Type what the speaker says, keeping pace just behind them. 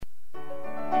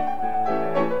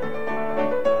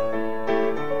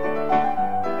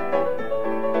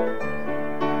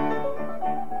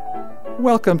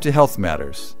Welcome to Health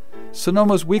Matters,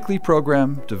 Sonoma's weekly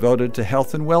program devoted to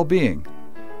health and well-being.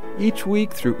 Each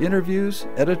week, through interviews,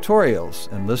 editorials,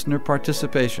 and listener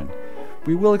participation,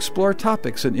 we will explore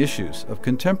topics and issues of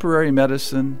contemporary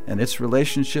medicine and its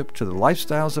relationship to the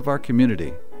lifestyles of our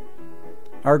community.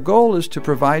 Our goal is to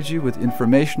provide you with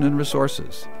information and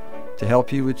resources to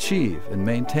help you achieve and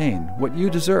maintain what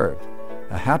you deserve,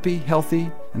 a happy,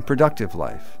 healthy, and productive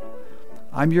life.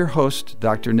 I'm your host,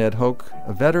 Dr. Ned Hoke,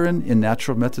 a veteran in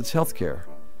natural methods healthcare,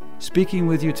 speaking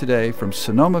with you today from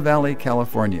Sonoma Valley,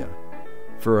 California,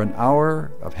 for an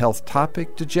hour of health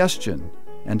topic digestion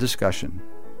and discussion.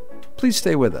 Please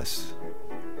stay with us.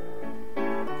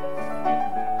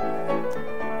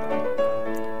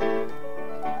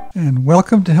 And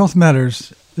welcome to Health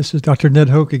Matters. This is Dr. Ned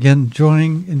Hoke again,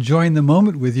 enjoying the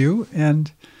moment with you. And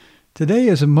today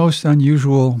is a most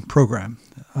unusual program.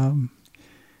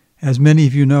 As many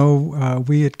of you know,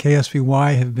 we at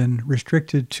KSVY have been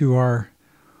restricted to our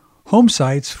home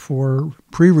sites for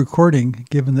pre-recording,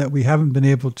 given that we haven't been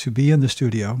able to be in the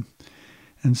studio.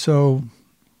 And so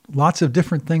lots of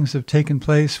different things have taken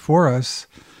place for us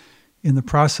in the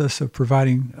process of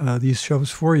providing these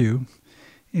shows for you.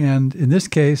 And in this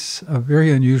case, a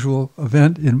very unusual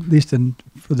event, at least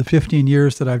for the 15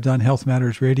 years that I've done Health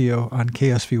Matters Radio on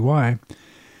KSVY.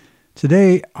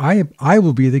 Today, I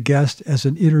will be the guest as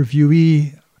an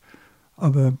interviewee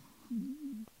of a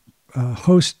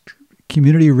host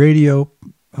community radio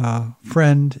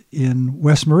friend in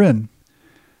West Marin.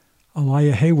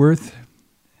 Alaya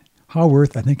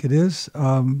Haworth, I think it is,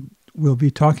 will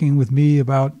be talking with me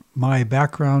about my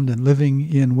background and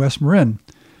living in West Marin,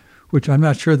 which I'm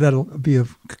not sure that'll be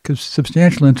of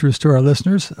substantial interest to our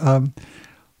listeners.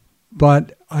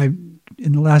 But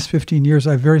in the last 15 years,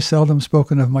 I've very seldom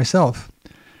spoken of myself.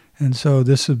 And so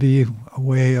this would be a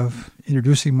way of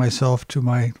introducing myself to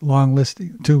my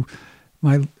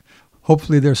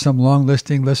hopefully there's some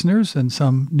long-listing listeners and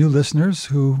some new listeners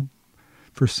who,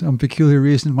 for some peculiar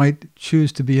reason, might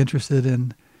choose to be interested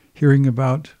in hearing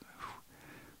about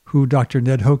who Dr.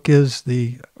 Ned Hoke is,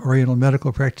 the Oriental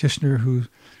medical practitioner who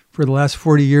for the last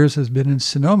 40 years has been in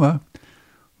Sonoma,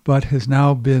 but has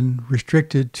now been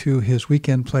restricted to his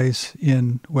weekend place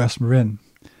in West Marin.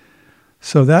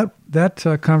 So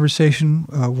that conversation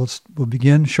will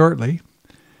begin shortly.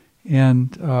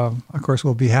 And, of course,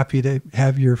 we'll be happy to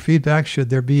have your feedback, should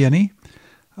there be any.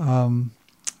 But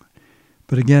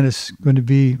again, it's going to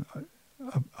be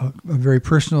a very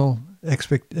personal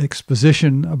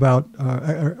exposition about,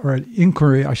 or an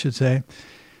inquiry, I should say.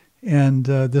 And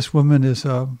this woman is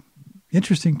an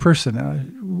interesting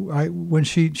person. When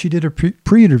she did a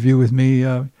pre-interview with me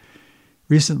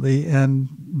recently, and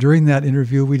during that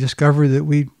interview, we discovered that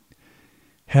we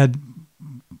had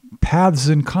paths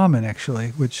in common,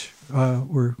 actually, which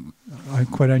were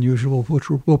quite unusual, which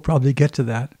we'll probably get to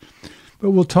that. But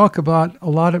we'll talk about a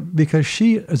lot of, because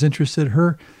she is interested,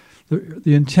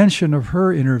 the intention of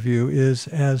her interview is,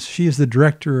 as she is the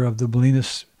director of the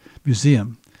Bolinas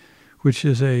Museum, which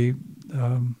is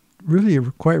really a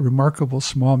quite remarkable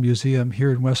small museum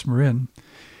here in West Marin.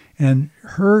 And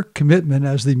her commitment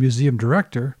as the museum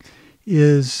director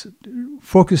is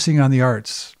focusing on the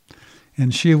arts.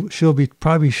 And she'll be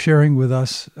probably sharing with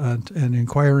us and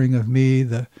inquiring of me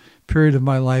the period of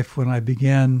my life when I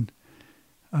began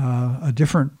a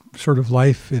different sort of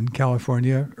life in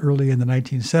California early in the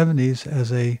 1970s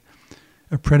as a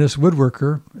apprentice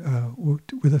woodworker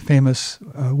with a famous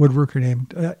woodworker named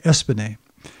Espinay.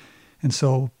 And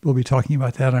so we'll be talking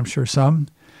about that, I'm sure, some.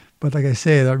 But like I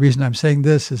say, the reason I'm saying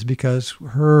this is because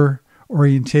her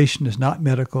orientation is not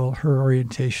medical. Her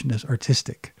orientation is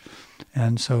artistic.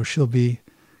 And so she'll be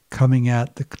coming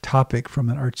at the topic from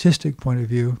an artistic point of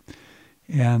view.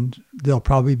 And there'll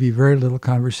probably be very little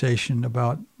conversation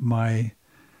about my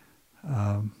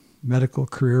medical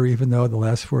career, even though the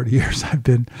last 40 years I've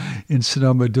been in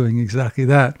Sonoma doing exactly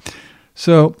that.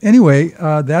 So anyway,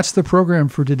 that's the program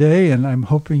for today, and I'm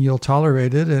hoping you'll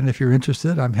tolerate it. And if you're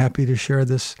interested, I'm happy to share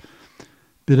this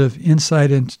bit of insight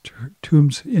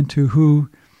into who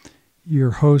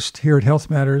your host here at Health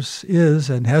Matters is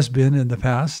and has been in the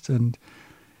past, and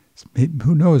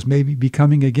who knows, maybe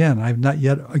becoming again. I've not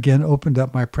yet again opened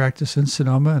up my practice in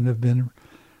Sonoma and have been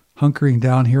hunkering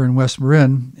down here in West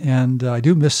Marin, and I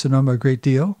do miss Sonoma a great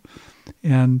deal,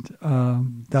 and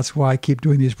that's why I keep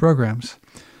doing these programs.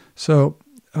 So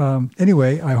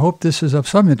anyway, I hope this is of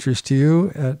some interest to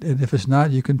you, and if it's not,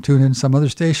 you can tune in some other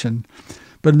station.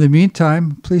 But in the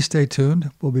meantime, please stay tuned.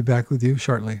 We'll be back with you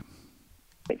shortly.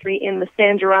 In the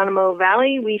San Geronimo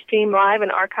Valley, we stream live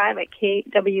and archive at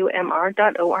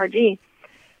KWMR.org.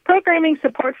 Programming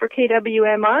support for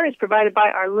KWMR is provided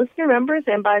by our listener members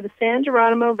and by the San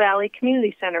Geronimo Valley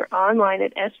Community Center online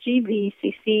at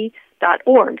sgvcc.org.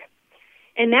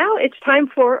 And now it's time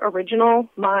for Original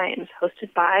Minds,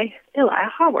 hosted by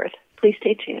Elijah Haworth. Please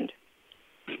stay tuned.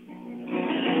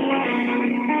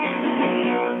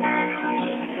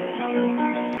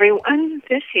 Everyone,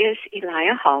 this is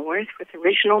Elijah Haworth with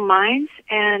Original Minds,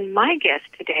 and my guest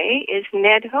today is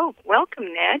Ned Hope. Welcome,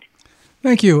 Ned.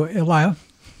 Thank you, Elijah.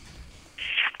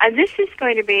 This is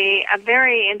going to be a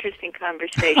very interesting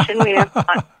conversation. We have a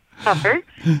lot to cover.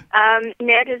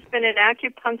 Ned has been an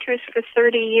acupuncturist for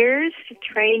 30 years,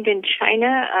 trained in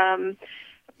China,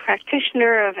 a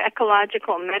practitioner of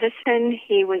ecological medicine.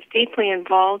 He was deeply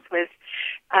involved with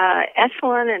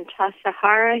Esalen and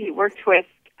Tassajara. He worked with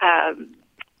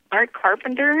Art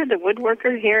Carpenter, the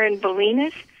woodworker here in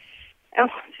Bolinas. Oh,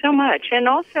 so much. And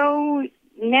also,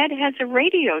 Ned has a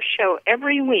radio show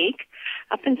every week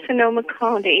up in Sonoma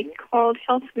County called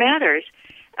Health Matters.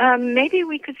 Maybe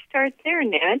we could start there,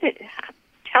 Ned.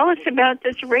 Tell us about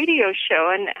this radio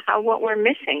show and what we're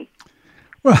missing.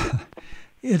 Well,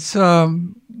 it's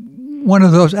one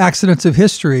of those accidents of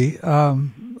history.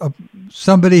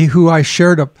 Somebody who I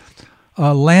shared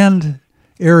a land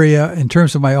area in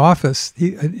terms of my office,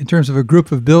 in terms of a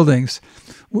group of buildings,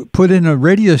 put in a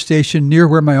radio station near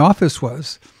where my office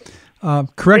was.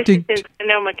 Correcting. This is in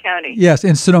Sonoma County. Yes,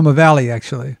 in Sonoma Valley,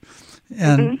 actually,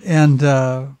 and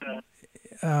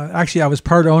actually, I was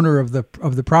part owner of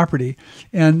the property,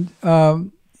 and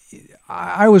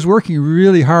I was working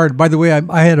really hard. By the way,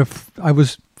 I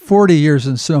was 40 years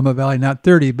in Sonoma Valley, not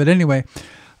 30, but anyway,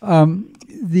 I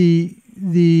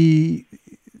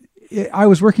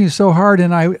was working so hard,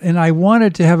 and I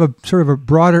wanted to have a sort of a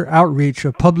broader outreach,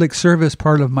 a public service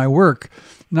part of my work.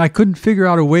 And I couldn't figure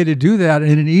out a way to do that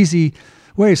in an easy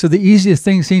way. So the easiest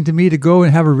thing seemed to me to go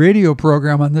and have a radio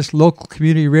program on this local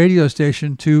community radio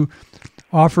station to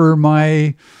offer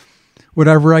my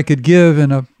whatever I could give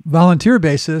in a volunteer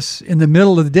basis in the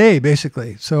middle of the day,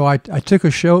 basically. So I took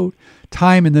a show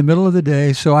time in the middle of the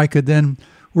day so I could then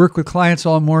work with clients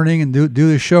all morning and do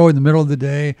the show in the middle of the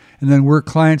day and then work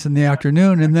clients in the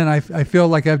afternoon. And then I feel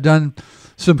like I've done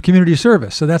some community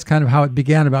service. So that's kind of how it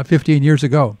began about 15 years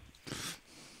ago.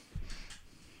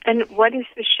 And what is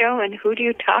the show, and who do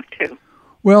you talk to?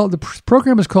 Well, the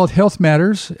program is called Health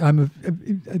Matters.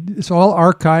 It's all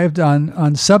archived on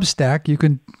Substack. You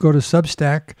can go to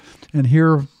Substack and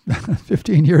hear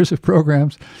 15 years of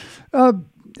programs. Elijah,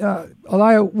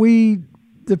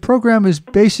 the program is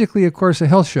basically, of course, a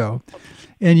health show,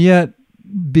 and yet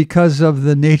because of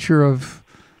the nature of,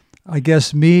 I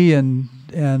guess, me and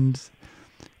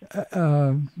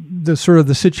the sort of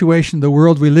the situation, the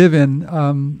world we live in,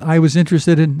 I was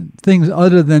interested in things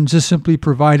other than just simply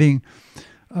providing,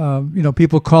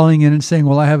 people calling in and saying,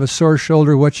 well, I have a sore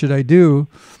shoulder, what should I do?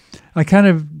 I kind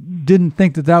of didn't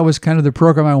think that was kind of the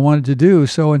program I wanted to do.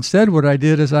 So instead what I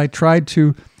did is I tried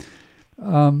to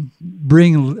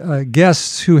bring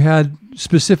guests who had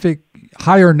specific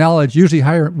higher knowledge, usually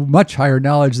much higher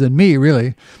knowledge than me,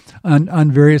 really, on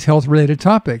various health-related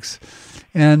topics.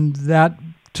 And that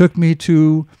took me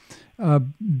to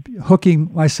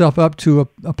hooking myself up to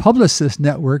a publicist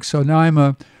network. So now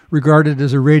I'm regarded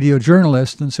as a radio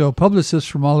journalist. And so publicists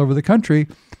from all over the country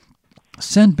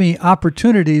send me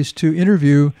opportunities to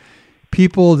interview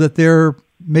people that they're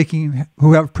making,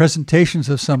 who have presentations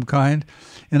of some kind.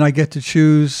 And I get to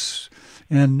choose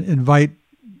and invite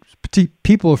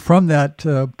people from that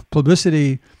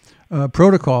publicity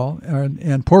protocol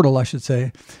and portal, I should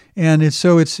say. And it's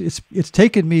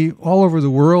taken me all over the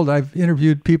world. I've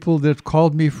interviewed people that have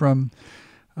called me from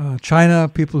China,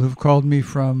 people who've called me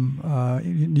from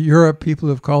Europe, people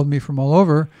who've called me from all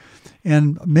over,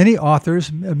 and many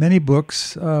authors, many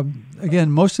books. Again,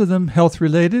 most of them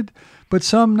health-related, but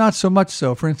some not so much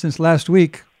so. For instance, last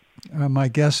week, my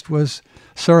guest was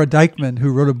Sarah Dykman,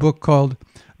 who wrote a book called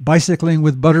Bicycling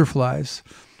with Butterflies.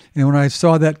 And when I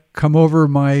saw that come over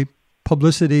my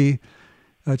publicity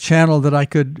channel that I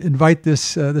could invite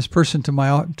this person to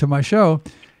my show,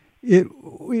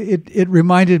 it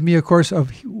reminded me, of course,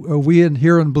 of we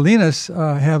here in Bolinas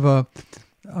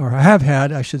have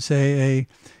had, I should say,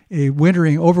 a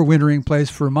overwintering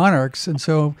place for monarchs. And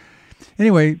so,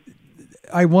 anyway,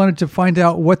 I wanted to find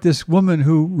out what this woman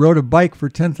who rode a bike for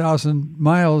 10,000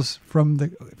 miles from the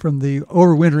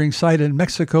overwintering site in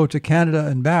Mexico to Canada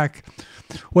and back,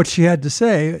 what she had to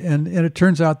say. And it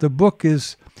turns out the book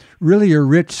is really a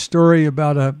rich story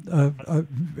about a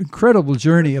incredible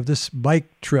journey of this bike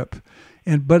trip.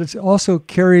 But it also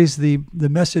carries the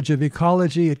message of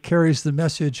ecology. It carries the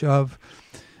message of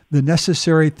the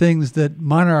necessary things that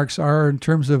monarchs are in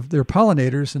terms of their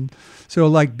pollinators. And so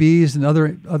like bees and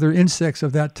other insects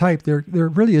of that type, they're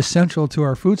really essential to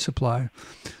our food supply.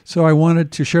 So I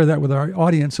wanted to share that with our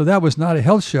audience. So that was not a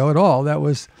health show at all. That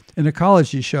was an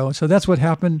ecology show. So that's what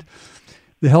happened.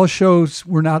 The health shows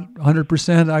were not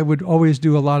 100%. I would always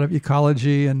do a lot of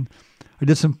ecology, and I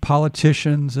did some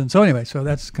politicians. And so anyway, so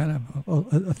that's kind of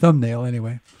a thumbnail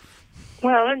anyway.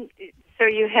 Well, so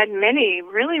you had many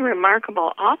really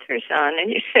remarkable authors on,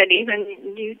 and you said even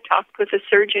you talked with the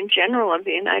Surgeon General of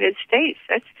the United States.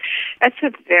 That's a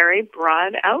very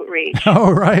broad outreach. Oh,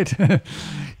 right.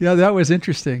 Yeah, that was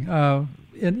interesting.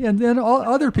 And then all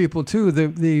other people too.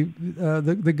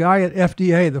 The guy at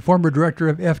FDA, the former director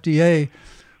of FDA,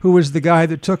 who was the guy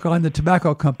that took on the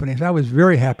tobacco companies. I was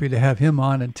very happy to have him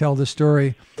on and tell the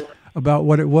story about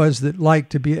what it was that like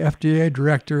to be an FDA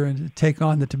director and to take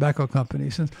on the tobacco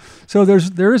companies. And so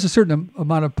there is a certain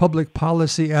amount of public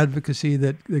policy advocacy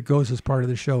that goes as part of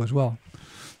the show as well.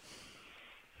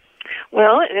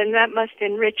 Well, and that must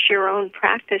enrich your own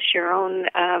practice, your own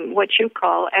what you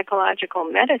call ecological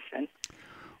medicine.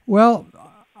 Well,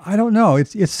 I don't know.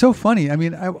 It's so funny. I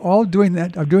mean, I'm doing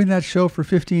that show for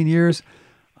 15 years.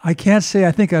 I can't say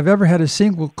I think I've ever had a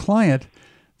single client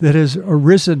that has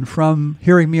arisen from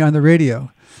hearing me on the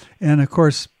radio. And of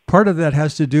course, part of that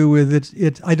has to do with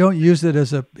it. I don't use it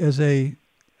as a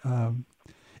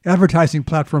advertising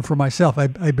platform for myself.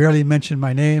 I barely mention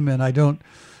my name, and I don't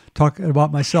talk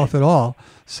about myself at all.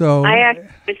 So I actually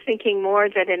was thinking more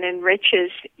that it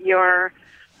enriches your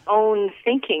own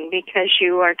thinking because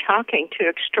you are talking to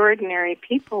extraordinary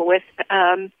people with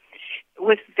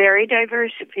very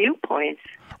diverse viewpoints.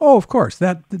 Oh, of course.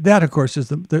 That of course is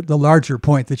the larger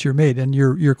point that you're made, and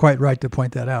you're quite right to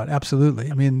point that out. Absolutely.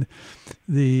 I mean,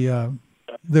 the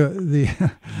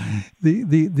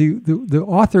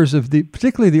authors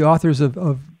particularly the authors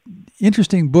of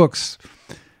interesting books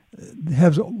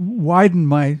have widened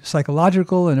my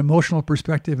psychological and emotional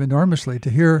perspective enormously. To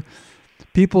hear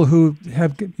people who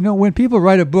have, when people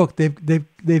write a book,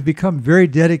 they've become very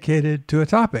dedicated to a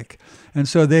topic, and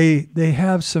so they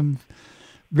have some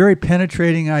very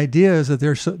penetrating ideas that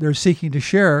they're seeking to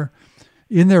share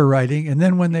in their writing. And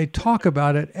then when they talk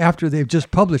about it after they've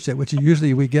just published it, which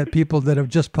usually we get people that have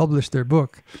just published their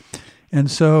book,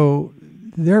 and so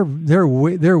they're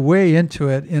way into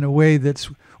it in a way that's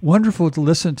wonderful to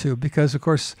listen to, because of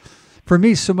course, for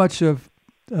me, so much of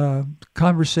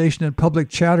conversation and public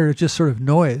chatter is just sort of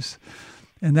noise,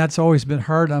 and that's always been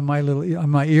hard on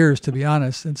my ears, to be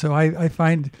honest. And so I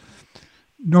find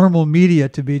normal media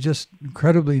to be just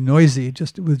incredibly noisy,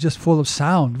 just full of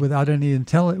sound without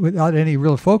without any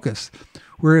real focus.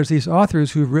 Whereas these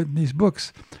authors who've written these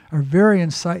books are very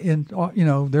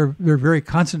they're very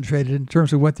concentrated in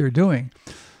terms of what they're doing.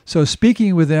 So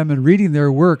speaking with them and reading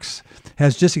their works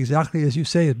has, just exactly as you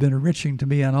say, has been enriching to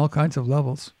me on all kinds of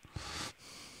levels.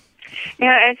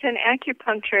 Now, as an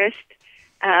acupuncturist,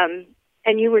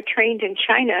 and you were trained in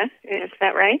China, is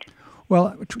that right?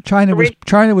 Well, China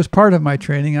was part of my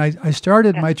training. I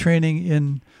started my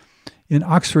training in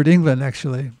Oxford, England,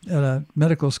 actually, at a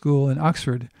medical school in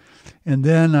Oxford, and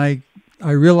then I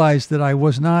realized that I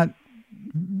was not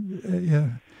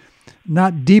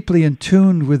deeply in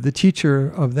tune with the teacher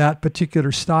of that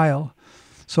particular style,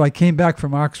 so I came back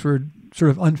from Oxford sort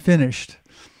of unfinished,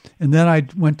 and then I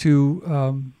went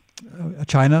to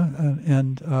China,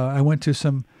 and I went to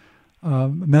some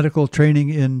medical training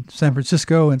in San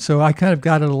Francisco, and so I kind of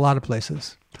got it a lot of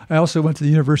places. I also went to the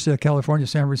University of California,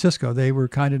 San Francisco. They were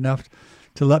kind enough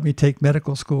to let me take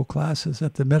medical school classes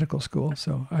at the medical school,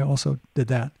 so I also did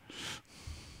that.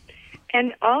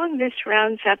 And all of this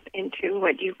rounds up into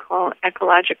what you call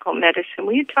ecological medicine.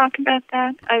 Will you talk about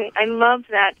that? I love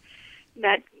that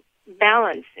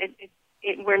balance.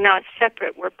 We're not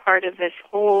separate. We're part of this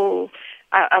whole,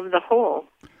 of the whole.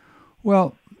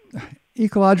 Well,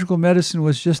 ecological medicine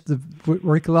was just the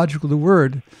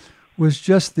word was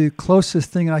just the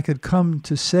closest thing I could come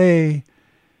to say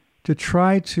to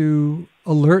try to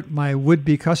alert my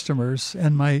would-be customers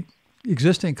and my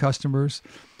existing customers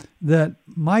that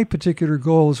my particular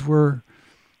goals were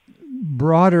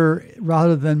broader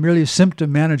rather than merely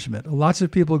symptom management. Lots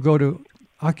of people go to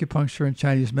acupuncture and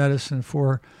Chinese medicine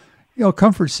for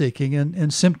comfort seeking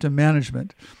and symptom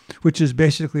management, which is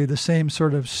basically the same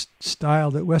sort of style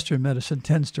that Western medicine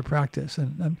tends to practice.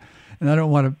 And I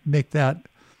don't want to make that.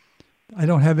 I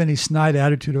don't have any snide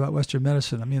attitude about Western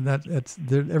medicine. I mean,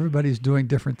 everybody's doing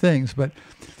different things, but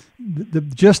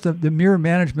the mere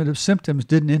management of symptoms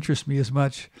didn't interest me as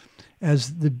much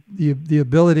as the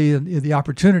ability and the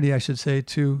opportunity, I should say,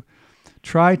 to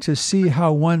try to see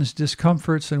how one's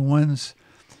discomforts and one's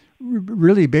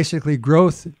really basically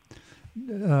growth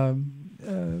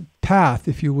path,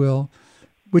 if you will,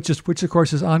 which of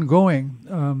course is ongoing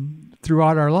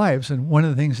throughout our lives. And one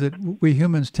of the things that we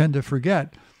humans tend to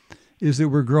forget is that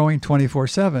we're growing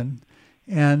 24/7.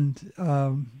 And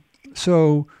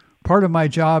so part of my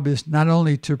job is not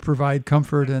only to provide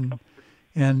comfort and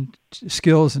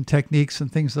skills and techniques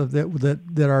and things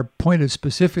that are pointed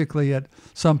specifically at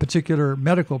some particular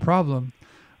medical problem.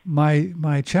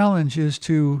 My challenge is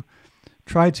to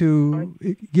try to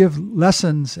give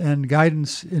lessons and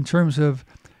guidance in terms of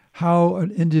how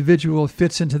an individual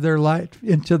fits into their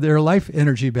life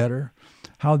energy better,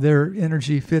 how their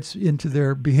energy fits into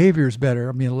their behaviors better.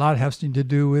 I mean, a lot has to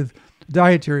do with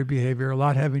dietary behavior, a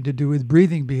lot having to do with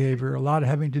breathing behavior, a lot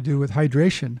having to do with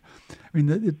hydration. I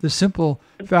mean, the simple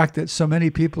fact that so many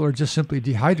people are just simply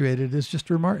dehydrated is just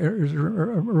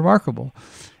remarkable.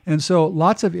 And so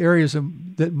lots of areas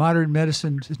that modern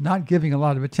medicine is not giving a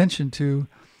lot of attention to,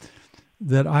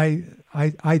 that I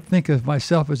think of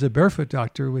myself as a barefoot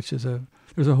doctor, which is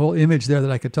there's a whole image there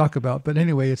that I could talk about. But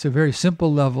anyway, it's a very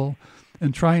simple level,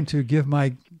 and trying to give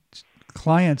my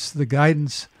clients the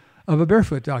guidance of a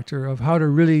barefoot doctor, of how to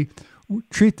really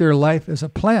treat their life as a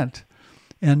plant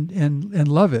and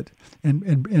love it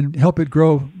and help it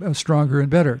grow stronger and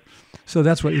better. So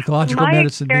that's what ecological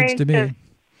medicine means to me.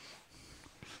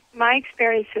 My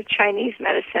experience with Chinese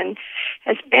medicine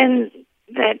has been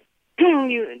that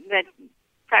that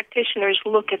practitioners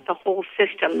look at the whole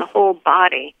system, the whole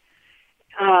body,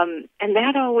 and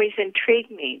that always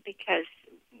intrigued me, because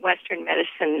Western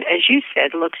medicine, as you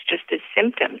said, looks just at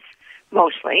symptoms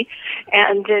mostly,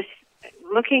 and this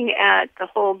looking at the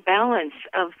whole balance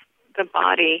of the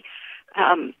body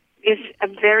is a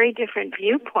very different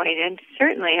viewpoint, and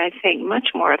certainly, I think,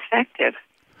 much more effective.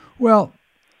 Well,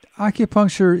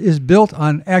 acupuncture is built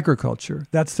on agriculture.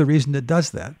 That's the reason it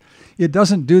does that. It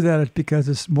doesn't do that because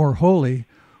it's more holy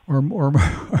or more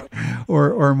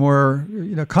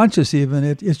conscious even.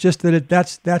 It's just that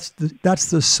that's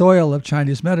the soil of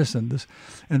Chinese medicine.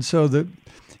 And so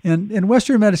and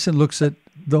Western medicine looks at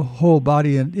the whole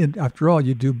body, and after all,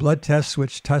 you do blood tests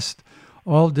which test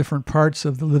all different parts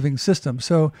of the living system.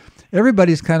 So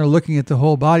everybody's kind of looking at the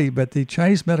whole body, but the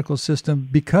Chinese medical system,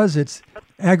 because it's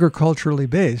agriculturally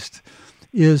based,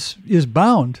 is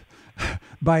bound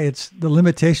by the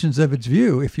limitations of its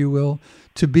view, if you will,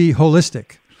 to be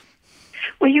holistic.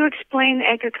 Will you explain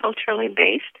agriculturally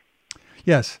based?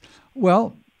 Yes.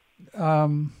 Well,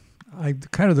 the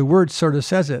word sort of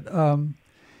says it.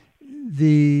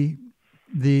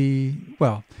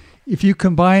 If you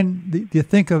combine you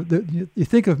think of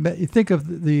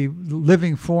the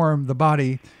living form, the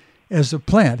body, as a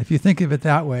plant. If you think of it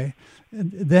that way,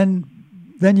 then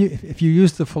if you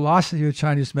use the philosophy of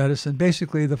Chinese medicine,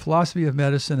 basically the philosophy of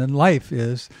medicine and life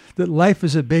is that life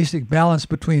is a basic balance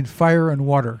between fire and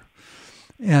water.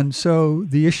 And so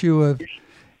the issue of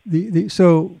the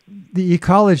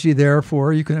ecology,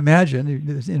 therefore, you can imagine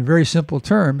in very simple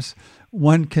terms,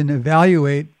 one can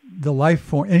evaluate the life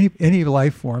form, any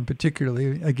life form,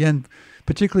 particularly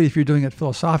if you're doing it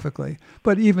philosophically,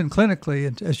 but even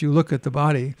clinically, as you look at the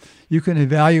body, you can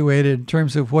evaluate it in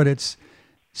terms of what its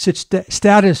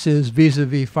status is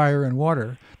vis-a-vis fire and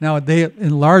water. Now, they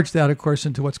enlarge that, of course,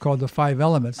 into what's called the 5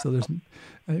 elements. So there's,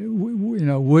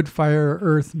 wood, fire,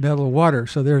 earth, metal, water.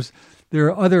 So there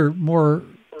are other more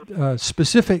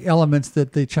specific elements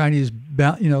that the Chinese,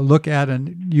 look at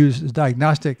and use as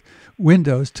diagnostic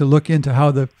windows to look into how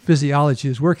the physiology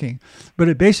is working. But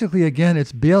it basically, again,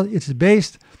 it's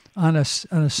based on a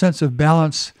sense of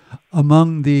balance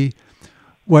among the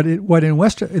what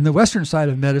in the Western side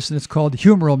of medicine it's called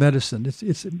humoral medicine.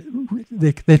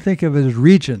 They think of it as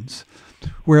regions,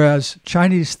 whereas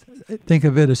Chinese think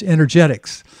of it as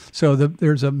energetics. So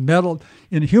there's a metal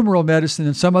in humoral medicine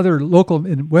and some other local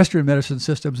in Western medicine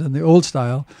systems in the old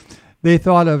style. They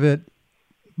thought of it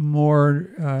more,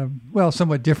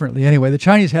 somewhat differently. Anyway, the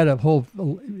Chinese had a whole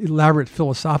elaborate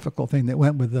philosophical thing that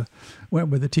went with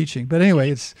the teaching. But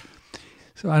anyway,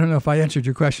 so I don't know if I answered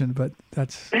your question, but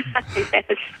that's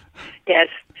yes.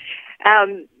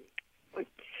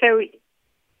 So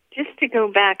just to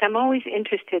go back, I'm always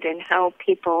interested in how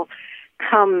people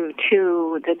come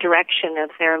to the direction of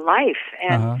their life,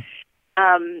 and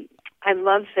I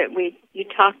love that you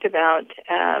talked about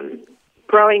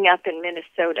growing up in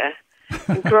Minnesota.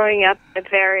 Growing up in a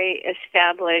very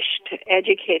established,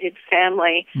 educated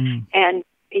family, and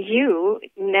you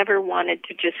never wanted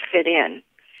to just fit in,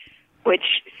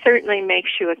 which certainly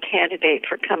makes you a candidate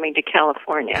for coming to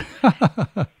California,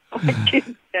 which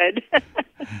is good.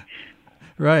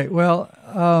 Right. Well,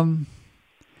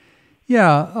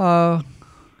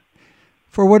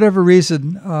 for whatever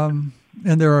reason,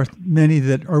 and there are many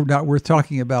that are not worth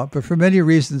talking about, but for many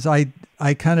reasons, I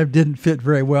kind of didn't fit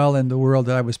very well in the world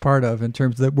that I was part of in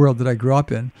terms of the world that I grew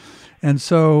up in. And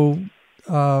so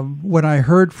when I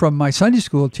heard from my Sunday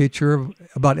school teacher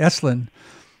about Esalen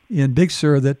in Big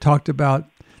Sur that talked about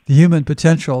the human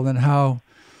potential and how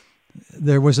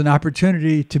there was an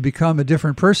opportunity to become a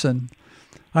different person,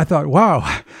 I thought, wow,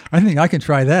 I think I can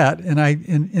try that. And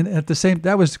at the same,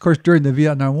 that was of course during the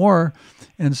Vietnam War.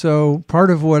 And so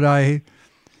part of what I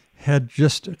had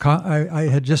just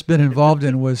been involved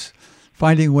in was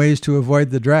finding ways to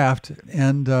avoid the draft.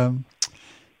 And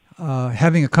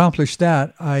having accomplished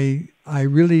that, I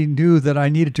really knew that I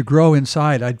needed to grow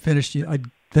inside. I'd finished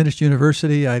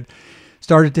university. I'd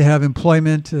started to have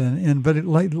employment, but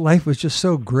life was just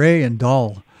so gray and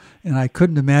dull, and I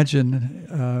couldn't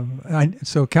imagine.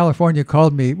 So California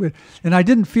called me, and I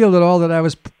didn't feel at all that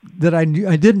I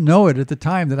didn't know it at the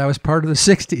time that I was part of the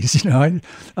 '60s. You know,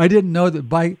 I didn't know that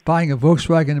buying a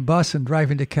Volkswagen bus and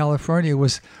driving to California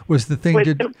was the thing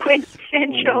to do.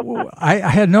 Quintessential. I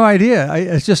had no idea.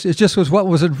 It just was what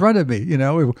was in front of me. You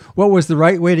know, what was the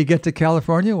right way to get to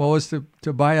California? What was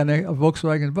to buy a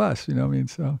Volkswagen bus? You know what I mean?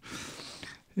 So,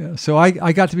 yeah. So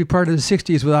I got to be part of the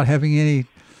 '60s without having any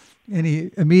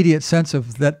immediate sense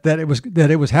of that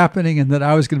it was happening and that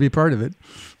I was going to be part of it.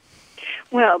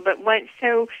 Well, but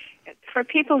so for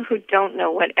people who don't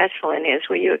know what Esalen is,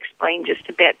 will you explain just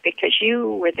a bit? Because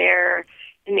you were there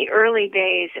in the early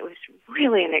days. It was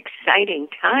really an exciting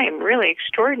time, really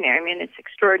extraordinary. I mean, it's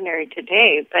extraordinary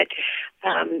today, but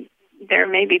there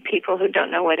may be people who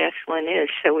don't know what Esalen is.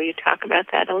 So will you talk about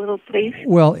that a little, please?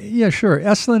 Well, yeah, sure.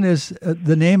 Esalen is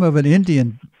the name of an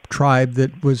Indian tribe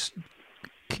that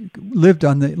lived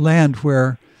on the land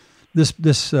where this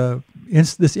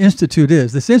institute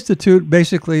is. This institute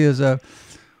basically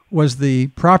was the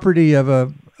property of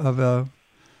a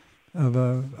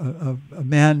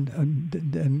man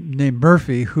named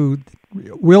Murphy, who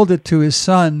willed it to his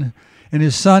son, and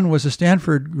his son was a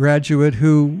Stanford graduate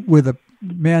who, with a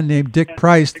man named Dick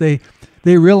Price, they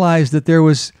realized that there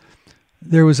was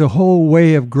a whole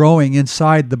way of growing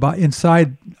inside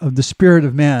of the spirit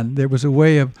of man. There was a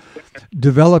way of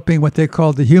developing what they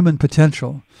called the human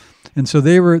potential. And so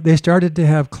they started to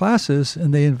have classes,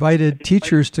 and they invited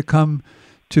teachers to come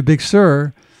to Big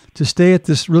Sur to stay at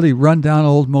this really rundown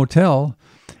old motel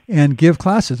and give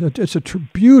classes. It's a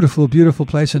beautiful, beautiful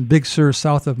place in Big Sur,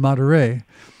 south of Monterey.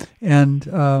 And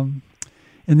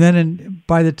then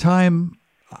by the time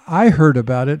I heard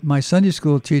about it, my Sunday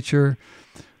school teacher,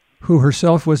 who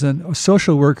herself was a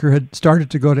social worker, had started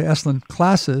to go to Esalen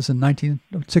classes in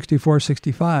 1964,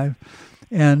 65.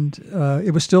 And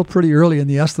it was still pretty early in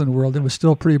the Esalen world. It was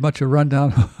still pretty much a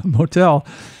rundown motel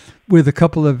with a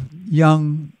couple of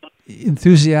young,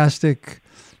 enthusiastic,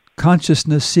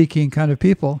 consciousness-seeking kind of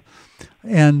people,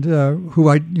 and who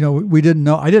we didn't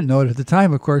know. I didn't know it at the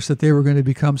time, of course, that they were going to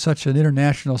become such an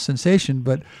international sensation.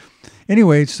 But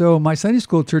anyway, so my Sunday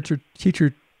school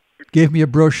teacher gave me a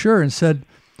brochure and said,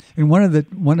 in one of the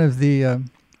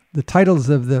titles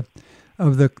of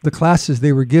the classes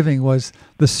they were giving was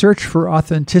The Search for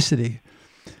Authenticity.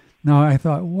 Now I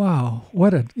thought, wow,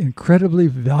 what an incredibly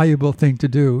valuable thing to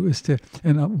do,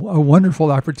 and a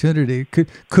wonderful opportunity.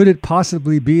 Could it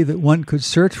possibly be that one could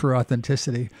search for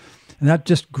authenticity? And that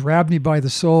just grabbed me by the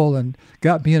soul and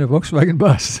got me in a Volkswagen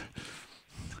bus.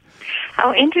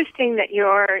 How interesting that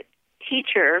your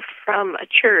teacher from a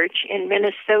church in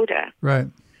Minnesota, right,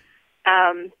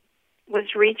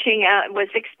 was reaching out, was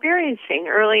experiencing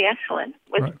early Esalen,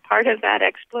 was right. part of that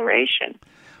exploration.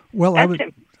 Well,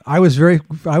 I was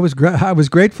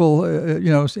grateful,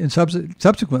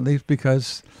 subsequently,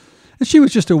 because she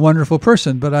was just a wonderful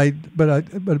person, but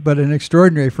an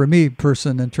extraordinary for me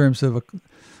person in terms of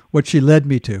what she led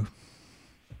me to.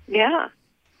 Yeah,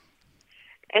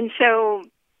 and so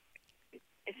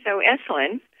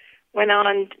Esalen went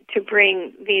on to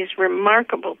bring these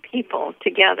remarkable people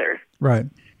together, right,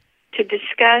 to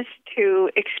discuss, to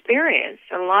experience.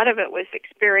 A lot of it was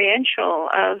experiential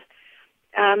of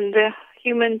the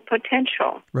human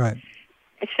potential. Right.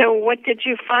 So what did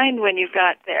you find when you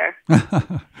got there?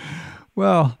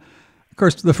 Well, of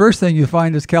course, the first thing you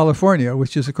find is California,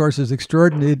 which is, of course, is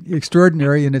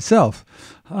extraordinary in itself,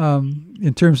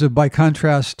 in terms of, by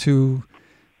contrast to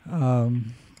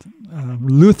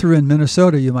Lutheran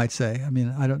Minnesota, you might say. I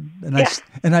mean,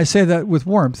 I say that with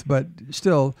warmth, but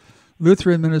still,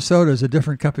 Lutheran Minnesota is a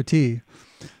different cup of tea.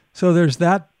 So there's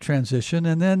that transition,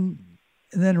 and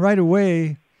then right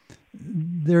away,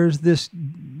 there's this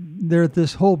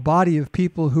whole body of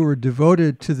people who are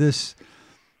devoted to this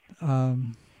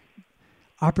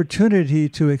opportunity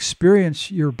to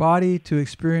experience your body, to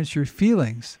experience your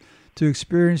feelings, to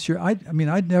experience your.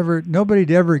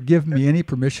 Nobody'd ever give me any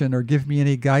permission or give me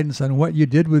any guidance on what you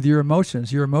did with your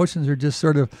emotions. Your emotions are just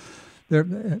sort of.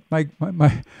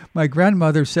 My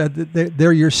grandmother said that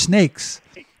they're your snakes,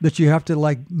 that you have to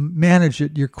like manage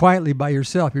it. You're quietly by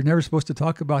yourself. You're never supposed to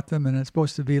talk about them, and it's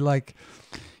supposed to be like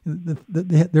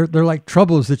they're like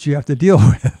troubles that you have to deal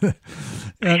with.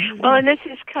 And this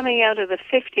is coming out of the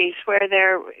 50s,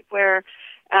 where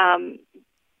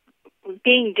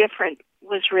being different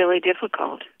was really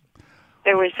difficult.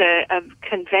 There was a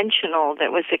conventional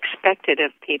that was expected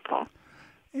of people.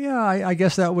 Yeah, I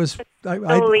guess that was.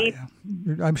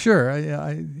 I'm sure.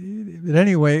 But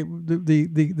anyway,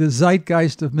 the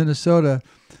zeitgeist of Minnesota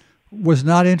was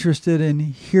not interested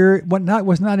in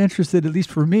was not interested, at least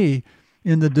for me,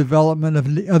 in the development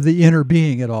of the inner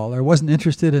being at all. I wasn't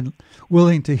interested in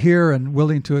willing to hear and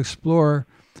willing to explore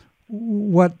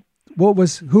what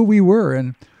was who we were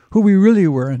and who we really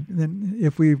were, and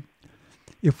if we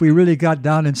really got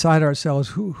down inside ourselves,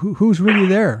 who's really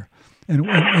there. And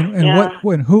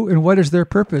what is their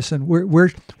purpose, and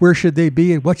where should they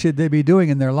be, and what should they be doing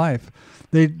in their life?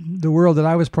 The world that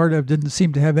I was part of didn't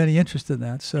seem to have any interest in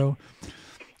that, so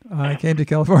I came to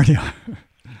California.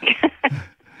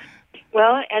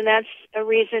 Well, and that's a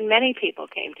reason many people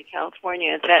came to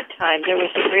California at that time. There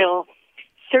was a real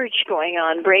search going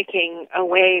on, breaking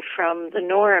away from the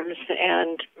norms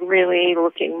and really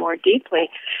looking more deeply,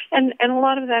 and a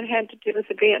lot of that had to do with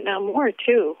the Vietnam War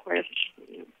too, where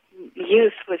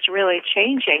youth was really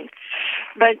changing.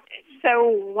 But so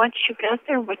once you got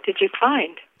there, what did you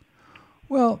find?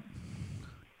 Well,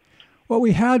 what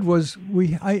we had was we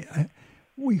had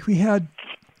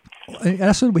in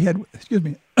Esalen,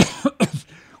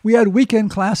 we had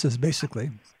weekend classes basically,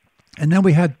 and then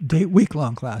we had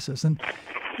week-long classes, and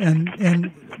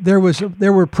there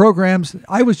were programs.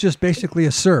 I was just basically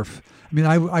a serf. I mean,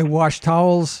 I washed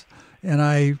towels. And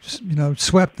I,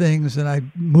 swept things, and I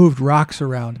moved rocks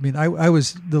around. I mean, I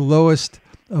was the lowest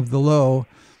of the low,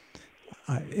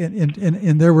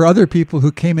 and there were other people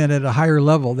who came in at a higher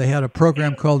level. They had a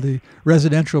program called the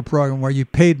residential program where you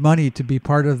paid money to be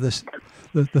part of the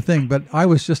thing. But I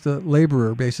was just a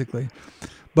laborer, basically.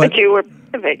 But you were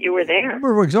part of it. You were there.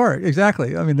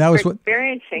 Exactly. I mean, that was what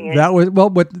experiencing it. That was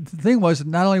What the thing was,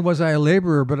 not only was I a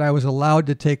laborer, but I was allowed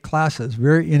to take classes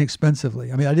very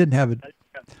inexpensively. I mean, I didn't have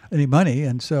any money,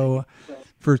 and so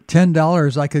for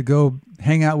 $10 I could go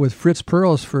hang out with Fritz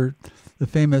Perls, for the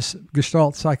famous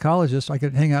Gestalt psychologist. I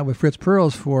could hang out with Fritz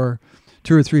Perls for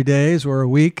 2 or 3 days or a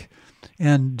week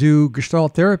and do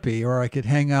Gestalt therapy, or I could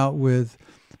hang out with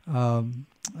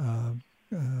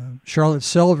Charlotte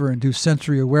Selver and do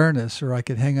sensory awareness, or I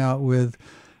could hang out with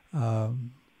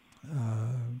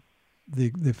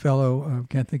the fellow,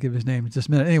 can't think of his name just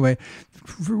a minute. Anyway,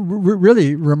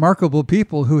 really remarkable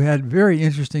people who had very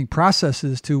interesting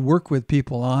processes to work with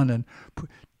people on, and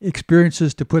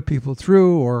experiences to put people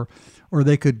through, or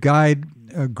they could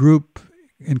guide group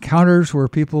encounters where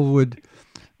people would,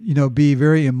 be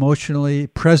very emotionally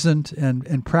present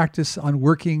and practice on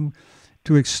working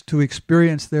to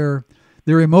experience their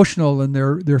emotional and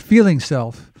their feeling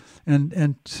self.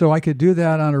 And so I could do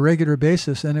that on a regular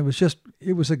basis, and it was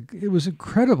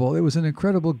incredible. It was an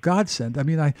incredible godsend. I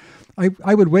mean, I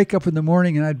would wake up in the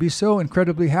morning and I'd be so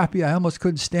incredibly happy I almost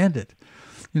couldn't stand it.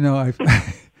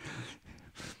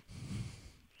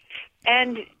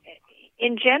 And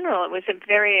in general, it was a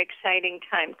very exciting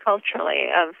time culturally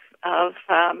of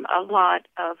a lot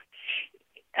of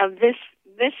this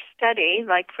study,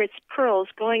 like Fritz Perls,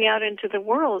 going out into the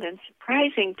world and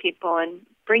surprising people and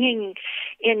bringing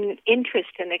in interest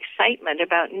and excitement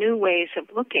about new ways of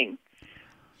looking.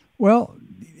 Well,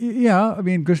 yeah, I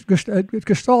mean,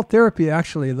 Gestalt therapy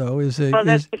actually, though, that's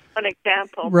just one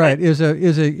example, right? Is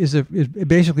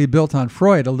basically built on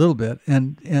Freud a little bit,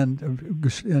 and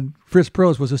Fritz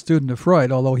Perls was a student of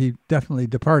Freud, although he definitely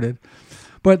departed.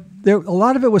 But a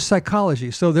lot of it was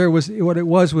psychology. So there was what it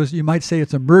was you might say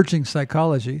it's emerging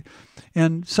psychology,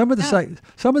 and some of the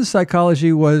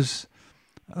psychology was,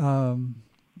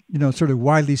 sort of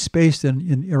widely spaced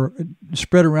or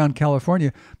spread around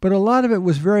California. But a lot of it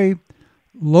was very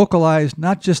localized,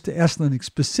 not just to Esalen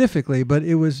specifically, but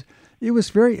it was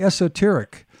very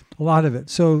esoteric, a lot of it.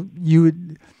 So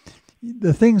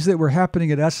the things that were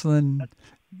happening at Esalen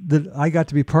that I got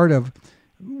to be part of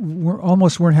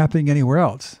weren't happening anywhere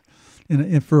else,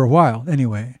 for a while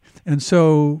anyway. And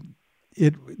so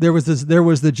there was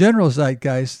the general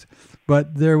zeitgeist,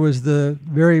 but there was the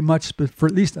very much, for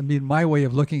at least, I mean, my way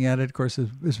of looking at it, of course,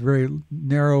 is very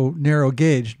narrow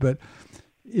gauged, but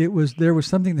there was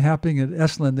something happening at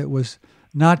Esalen that was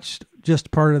not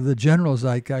just part of the general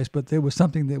zeitgeist, but there was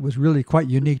something that was really quite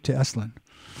unique to Esalen.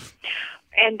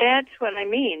 And that's what I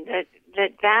mean,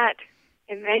 that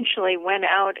eventually went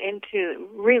out into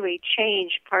really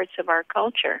changed parts of our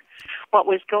culture. What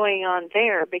was going on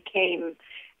there became,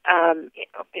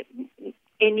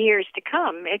 in years to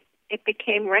come, it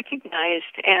became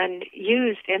recognized and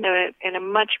used in a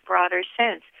much broader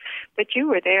sense. But you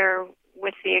were there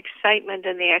with the excitement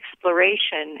and the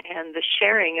exploration and the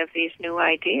sharing of these new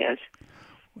ideas.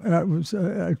 It was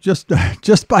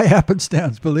just by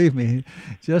happenstance, believe me,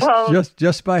 just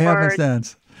by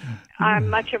happenstance.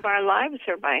 Much of our lives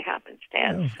are by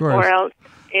happenstance, of course. Or else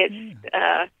it's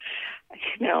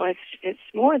it's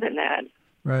more than that.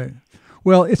 Right.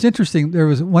 Well, it's interesting. There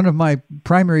was one of my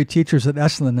primary teachers at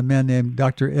Esalen, a man named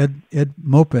Dr. Ed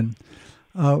Mopin,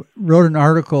 wrote an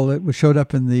article that showed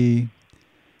up in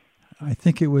I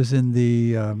think it was in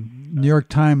the New York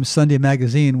Times Sunday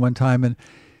magazine one time,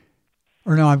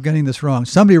 or no, I'm getting this wrong.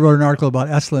 Somebody wrote an article about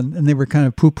Esalen, and they were kind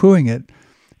of poo-pooing it,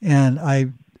 and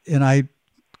I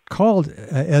called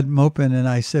Ed Mopin, and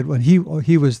I said, when he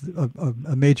was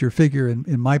a major figure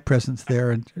in my presence there,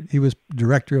 and he was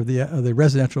director of the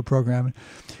residential program,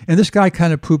 and this guy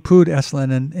kind of poo-pooed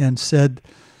Esalen and said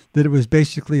that it was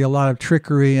basically a lot of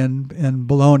trickery and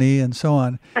baloney and so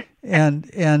on, and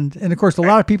of course a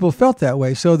lot of people felt that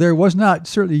way. So there was not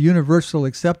certainly universal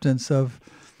acceptance of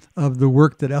the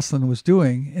work that Esalen was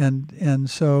doing, and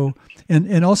so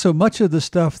also much of the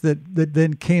stuff that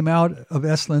then came out of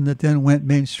Esalen that then went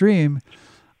mainstream, at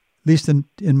least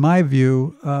in my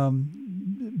view,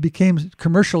 became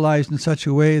commercialized in such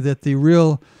a way that the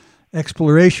real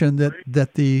exploration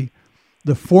that the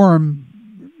forum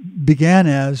began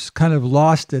as kind of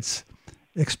lost its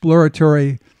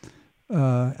exploratory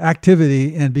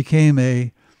activity and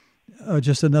became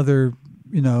just another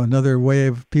way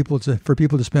of for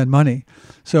people to spend money.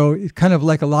 So it kind of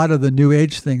like a lot of the New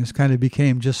Age things kind of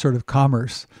became just sort of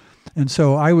commerce. And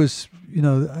so I was,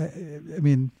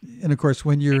 and of course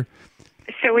when you're...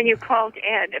 So when you called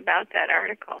Ed about that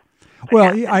article...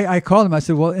 Well, I called him. I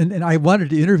said, well, and I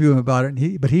wanted to interview him about it,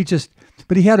 he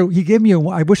gave me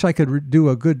I wish I could do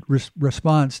a good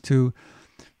response to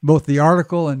both the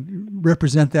article and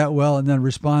represent that well, and then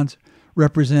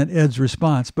represent Ed's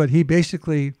response. But he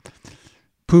basically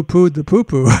poo-pooed the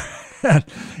poo-poo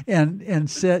and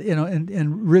said,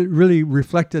 and really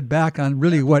reflected back on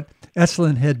really what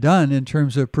Esalen had done in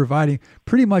terms of providing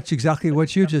pretty much exactly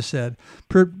what you just said,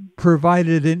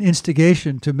 provided an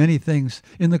instigation to many things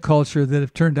in the culture that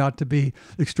have turned out to be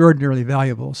extraordinarily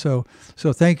valuable. So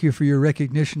thank you for your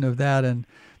recognition of that, and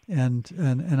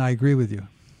I agree with you.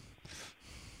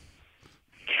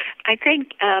 I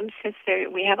think since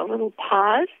we have a little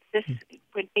pause, this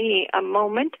would be a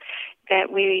moment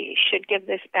that we should give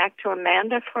this back to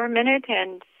Amanda for a minute.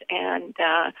 And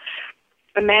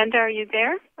Amanda, are you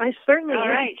there? I certainly am. All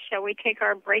right. Shall we take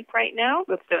our break right now?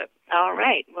 Let's do it. All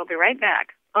right. We'll be right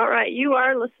back. All right. You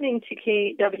are listening to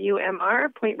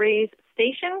KWMR, Point Reyes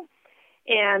Station,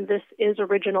 and this is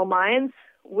Original Minds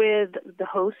with the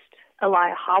host,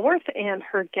 Elia Haworth, and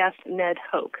her guest, Ned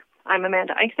Hoke. I'm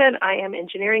Amanda Eichstedt. I am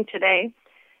engineering today,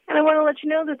 and I want to let you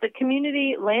know that the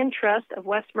Community Land Trust of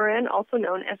West Marin, also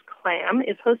known as CLAM,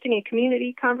 is hosting a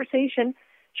community conversation,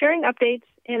 sharing updates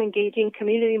and engaging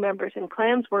community members in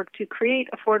CLAM's work to create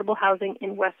affordable housing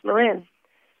in West Marin.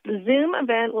 The Zoom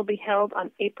event will be held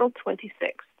on April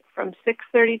 26th from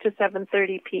 6:30 to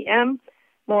 7:30 p.m.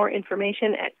 More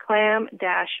information at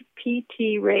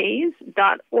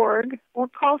clam-ptrays.org or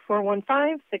call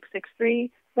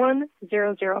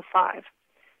 415-663-1005.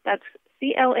 That's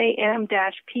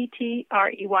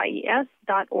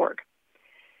clam-ptrays.org.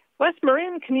 West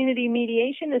Marin Community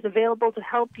Mediation is available to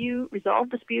help you resolve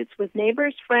disputes with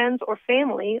neighbors, friends, or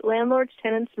family, landlords,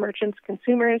 tenants, merchants,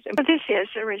 consumers. This is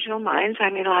Original Minds.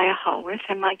 I'm Elia Haworth,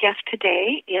 and my guest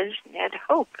today is Ned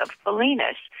Hoke of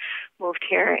Salinas. Moved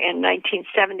here in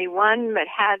 1971, but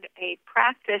had a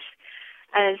practice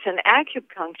as an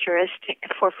acupuncturist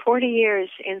for 40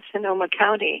 years in Sonoma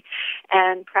County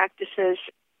and practices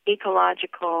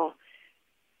ecological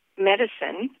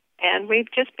medicine. And we've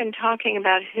just been talking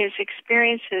about his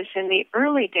experiences in the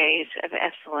early days of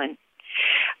Esalen.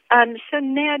 So,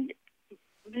 Ned,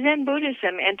 Zen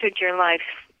Buddhism entered your life.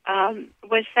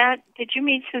 Did you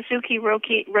meet Suzuki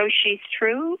Roshi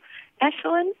through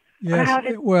Esalen?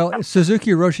 Yes. Well,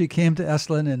 Suzuki Roshi came to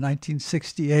Esalen in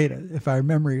 1968, if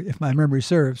my memory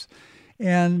serves,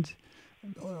 and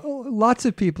lots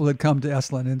of people had come to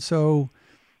Esalen, and so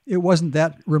it wasn't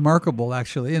that remarkable,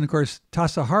 actually. And of course,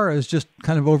 Tassajara is just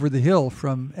kind of over the hill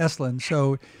from Esalen.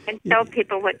 So, and tell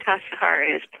people what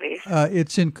Tassajara is, please.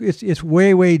 It's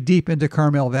way deep into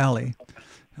Carmel Valley,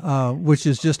 which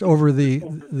is just over the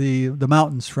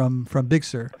mountains from Big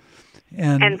Sur.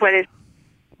 And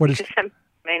what is some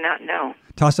may not know.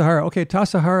 Tassajara. Okay,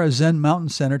 Tassajara Zen Mountain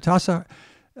Center.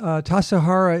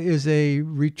 Tassajara is a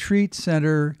retreat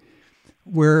center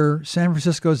where San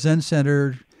Francisco Zen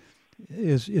Center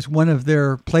is one of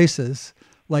their places,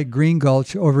 like Green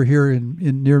Gulch over here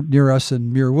in near us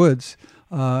in Muir Woods,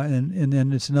 and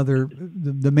then it's another.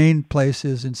 The main place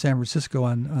is in San Francisco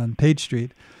on Page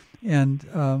Street, and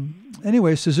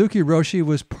anyway, Suzuki Roshi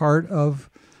was part of.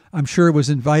 I'm sure was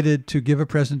invited to give a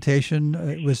presentation.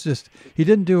 It was just he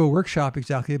didn't do a workshop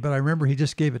exactly, but I remember he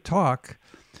just gave a talk,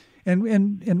 and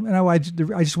I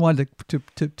just wanted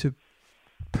to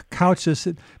couch this.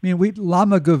 I mean,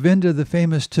 Lama Govinda, the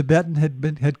famous Tibetan,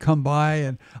 had come by,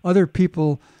 and other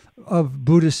people of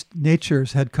Buddhist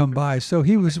natures had come by. So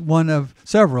he was one of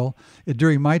several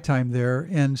during my time there,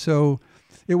 and so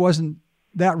it wasn't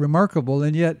that remarkable.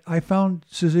 And yet, I found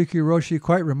Suzuki Roshi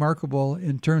quite remarkable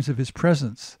in terms of his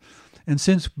presence. And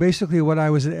since basically what I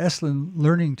was at Esalen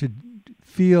learning to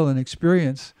feel and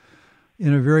experience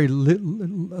in a very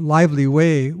lively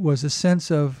way was a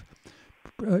sense of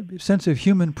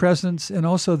human presence, and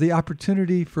also the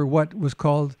opportunity for what was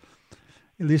called,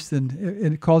 at least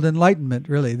called enlightenment,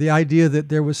 really. The idea that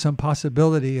there was some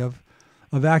possibility of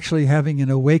actually having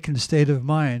an awakened state of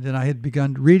mind. And I had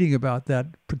begun reading about that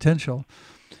potential.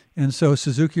 And so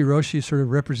Suzuki Roshi sort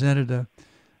of represented a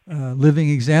living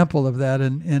example of that.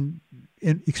 And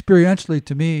experientially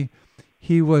to me,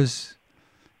 he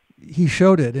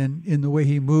showed it in the way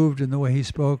he moved, in the way he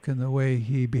spoke, and the way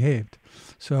he behaved.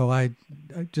 So I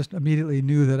just immediately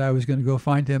knew that I was going to go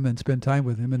find him and spend time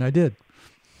with him, and I did.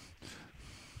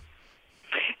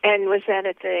 And was that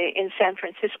in San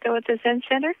Francisco at the Zen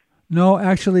Center? No,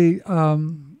 actually,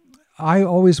 I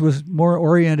always was more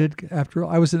oriented. After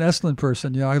I was an Esalen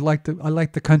person, I liked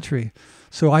the country,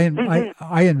 so I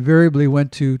invariably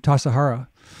went to Tassajara.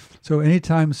 So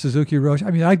anytime Suzuki Roshi,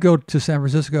 I mean, I'd go to San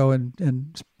Francisco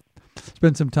and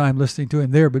spend some time listening to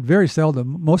him there, but very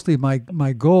seldom. Mostly my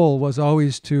goal was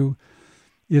always to,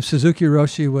 if Suzuki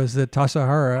Roshi was at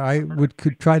Tassajara, I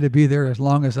could try to be there as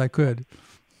long as I could.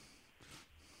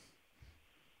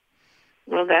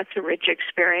 Well, that's a rich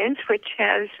experience, which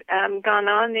has gone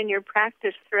on in your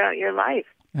practice throughout your life.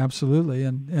 Absolutely,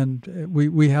 and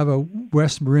we have a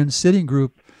West Marin sitting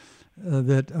group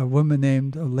that a woman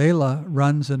named Layla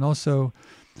runs, and so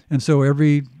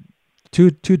every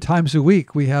two times a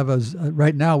week we have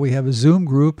right now we have a Zoom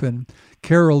group, and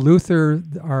Carol Luther,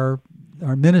 our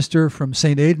minister from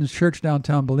St. Aidan's Church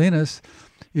downtown Bolinas,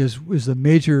 is a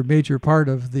major part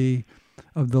of the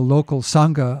local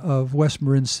Sangha of West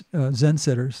Marin Zen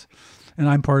Sitters, and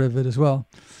I'm part of it as well.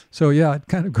 So yeah, it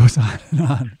kind of goes on and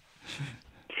on.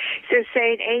 So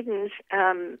St. Aidan's,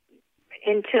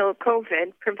 until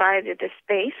COVID, provided a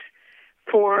space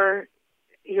for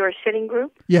your sitting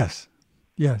group? Yes.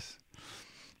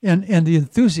 And the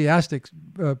enthusiastic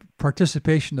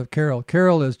participation of Carol.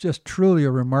 Carol is just truly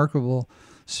a remarkable,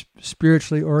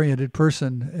 spiritually oriented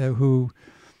person who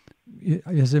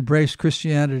has embraced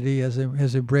Christianity,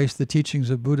 has embraced the teachings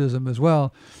of Buddhism as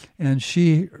well. And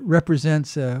she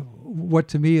represents what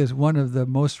to me is one of the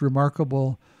most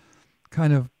remarkable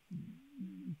kind of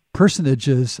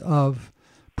personages of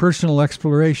personal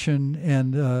exploration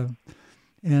and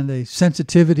a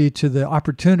sensitivity to the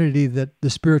opportunity that the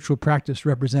spiritual practice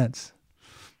represents.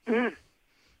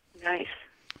 Nice.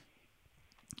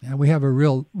 And we have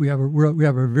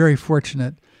a very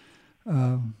fortunate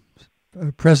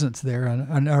presence there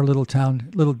on our little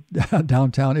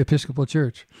downtown Episcopal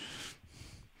Church.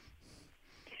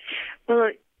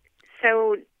 Well,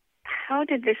 so how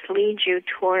did this lead you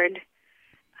toward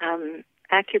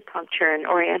acupuncture and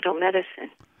Oriental medicine?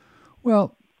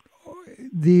 Well,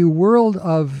 the world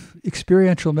of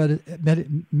experiential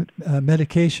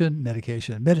meditation.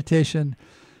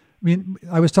 I mean,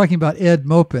 I was talking about Ed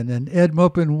Mopin, and Ed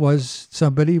Mopin was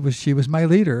she was my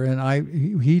leader,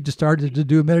 and he just started to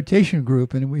do a meditation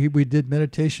group, and we did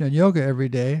meditation and yoga every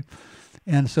day.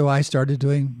 And so I started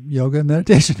doing yoga and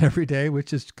meditation every day,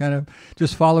 which is kind of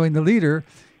just following the leader.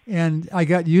 And I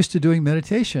got used to doing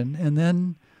meditation. And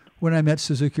then when I met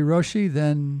Suzuki Roshi,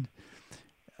 then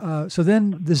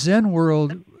the Zen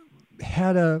world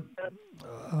had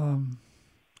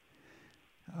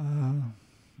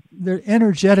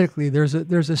energetically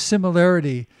there's a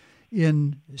similarity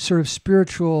in sort of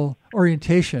spiritual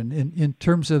orientation in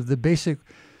terms of the basic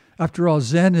After all,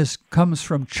 Zen comes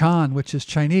from Chan, which is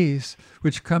Chinese,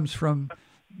 which comes from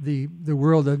the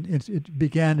world, and it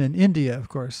began in India, of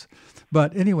course.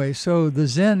 But anyway, so the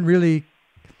Zen really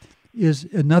is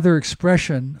another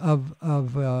expression of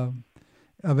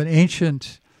an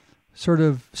ancient sort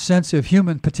of sense of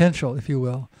human potential, if you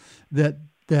will, that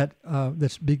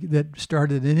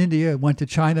started in India, went to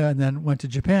China, and then went to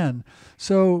Japan.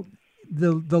 So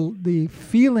the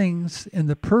feelings and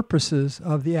the purposes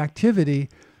of the activity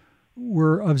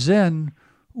of Zen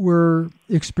were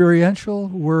experiential,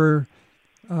 were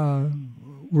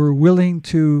willing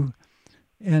to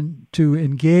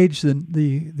engage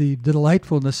the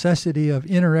delightful necessity of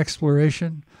inner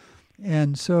exploration.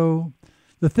 And so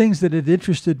the things that had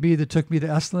interested me, that took me to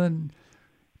Esalen,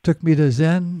 took me to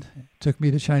Zen, took me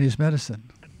to Chinese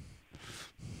medicine.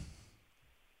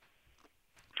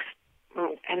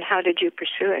 And how did you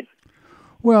pursue it?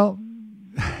 Well,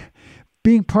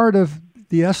 being part of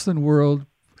the Esalen world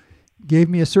gave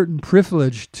me a certain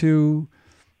privilege to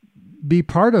be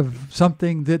part of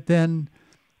something that then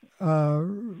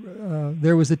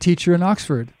there was a teacher in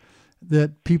Oxford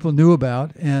that people knew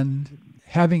about, and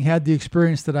having had the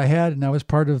experience that I had, and I was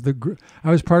part of a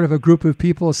group of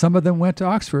people. Some of them went to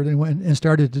Oxford and went and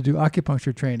started to do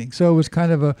acupuncture training. So it was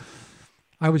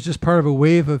I was just part of a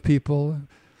wave of people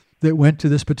that went to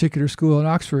this particular school in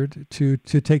Oxford to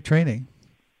take training.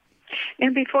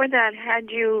 And before that,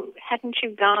 hadn't you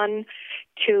gone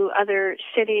to other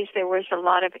cities? There was a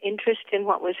lot of interest in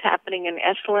what was happening in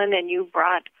Esalen, and you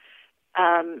brought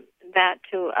that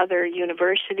to other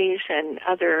universities and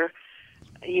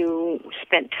you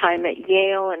spent time at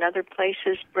Yale and other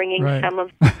places bringing some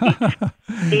of these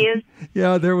ideas.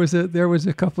 Yeah, there was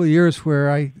a couple of years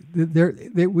where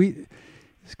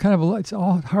it's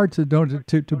all hard to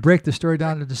break the story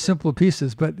down into simple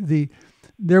pieces, but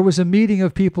there was a meeting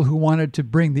of people who wanted to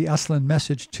bring the Esalen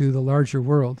message to the larger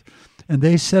world, and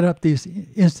they set up these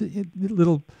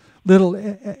little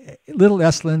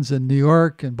Esalens in New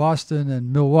York and Boston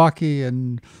and Milwaukee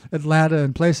and Atlanta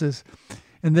and places,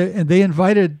 and they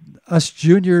invited us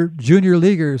junior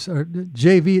leaguers, or the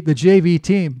JV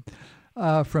team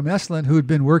from Esalen, who had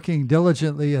been working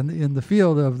diligently in the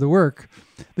field of the work.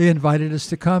 They invited us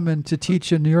to come and to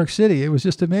teach in New York City. It was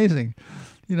just amazing,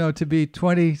 to be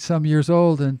 20 some years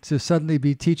old and to suddenly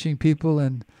be teaching people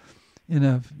in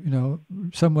a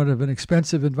somewhat of an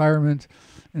expensive environment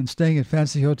and staying at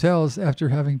fancy hotels after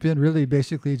having been really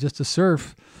basically just a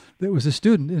serf that was a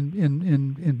student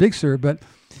in Big Sur. But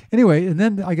anyway, and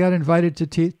then I got invited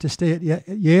to stay at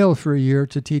Yale for a year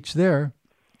to teach there,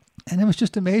 and it was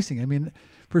just amazing. I mean,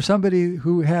 for somebody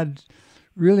who had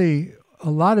really a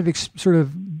lot of sort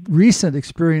of recent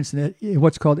experience in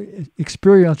what's called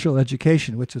experiential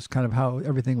education, which is kind of how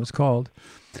everything was called,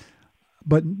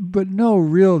 but no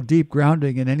real deep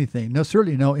grounding in anything. No,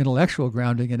 certainly no intellectual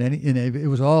grounding in any. It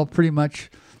was all pretty much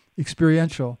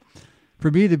experiential. For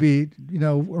me to be,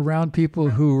 around people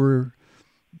who were,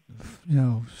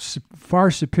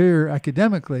 far superior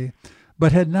academically,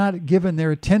 but had not given their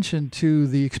attention to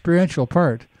the experiential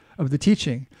part of the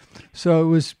teaching. So it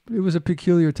was a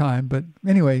peculiar time. But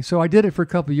anyway, so I did it for a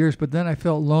couple of years, but then I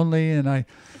felt lonely and I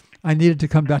needed to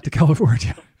come back to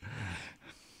California.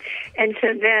 And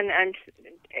so then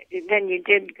you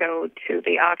did go to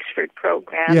the Oxford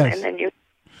program, yes. And then you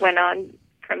went on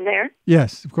from there?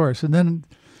 Yes, of course. And then,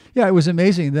 yeah, it was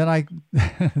amazing. Then I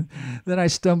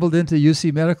stumbled into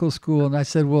UC Medical School, and I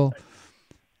said, well,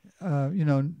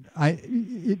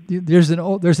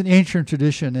 there's an ancient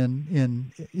tradition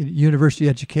in university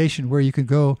education where you can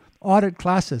go audit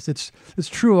classes. It's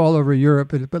true all over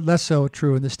Europe, but less so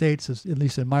true in the States, at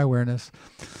least in my awareness.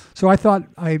 So I thought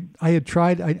I had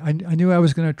tried. I knew I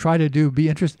was going to try to be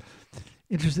interested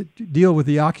to deal with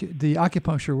the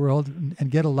acupuncture world and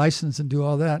get a license and do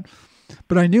all that.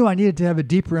 But I knew I needed to have a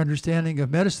deeper understanding of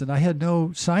medicine. I had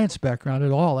no science background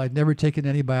at all. I'd never taken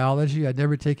any biology. I'd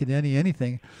never taken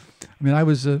anything. I mean, I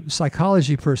was a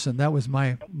psychology person. That was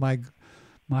my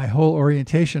whole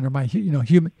orientation, or my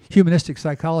humanistic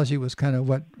psychology was kind of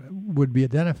what would be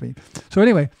identified. So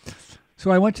anyway,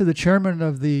 I went to the chairman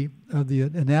of the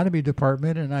anatomy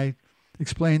department, and I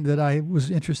explained that I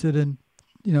was interested in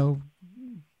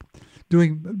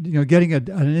getting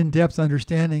an in-depth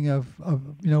understanding of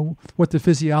what the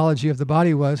physiology of the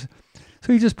body was.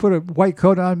 So he just put a white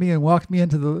coat on me and walked me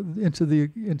into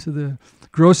the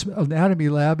gross anatomy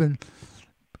lab and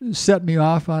set me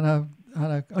off on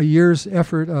a year's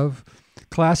effort of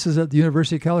classes at the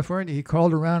University of California. He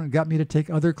called around and got me to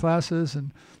take other classes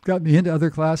and got me into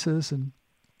other classes, and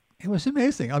it was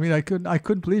amazing. I mean, I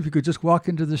couldn't believe you could just walk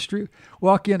in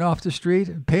off the street,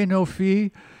 and pay no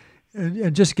fee,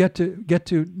 and just get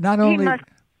to not He only. must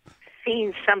have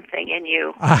seen something in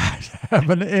you. I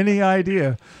haven't any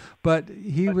idea, but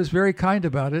he was very kind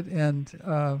about it, and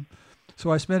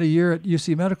so I spent a year at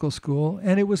UC Medical School,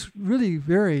 and it was really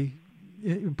very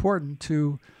important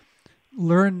to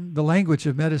learn the language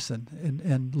of medicine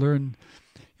and learn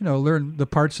the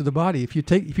parts of the body. If you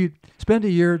spend a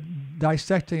year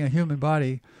dissecting a human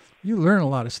body, you learn a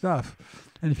lot of stuff.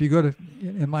 And if you go to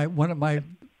one of my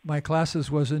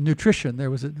classes was in nutrition. There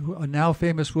was a now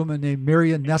famous woman named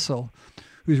Marion Nessel,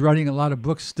 who's writing a lot of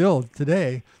books still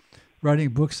today, writing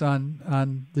books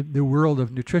on the world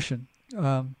of nutrition.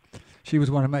 She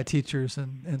was one of my teachers,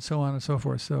 and so on and so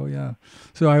forth. So yeah,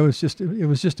 so it was just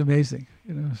amazing,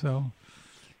 So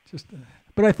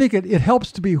but I think it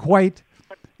helps to be white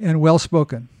and well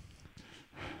spoken.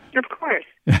 Of course,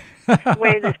 the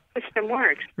way the system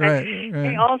works. Right.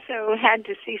 They also had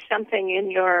to see something in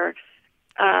your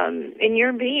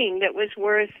being that was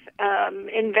worth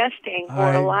investing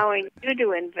or allowing you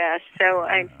to invest. So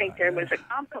I think there was a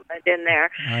compliment in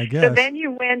there. I guess. So then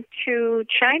you went to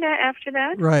China after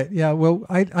that? Right. Yeah. Well,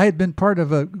 I had been part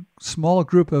of a small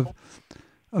group of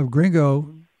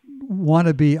gringo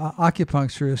wannabe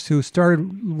acupuncturists who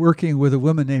started working with a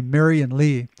woman named Miriam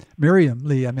Lee,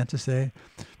 I meant to say,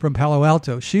 from Palo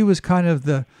Alto. She was kind of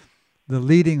the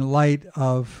leading light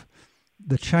of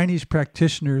the Chinese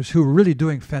practitioners who were really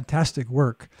doing fantastic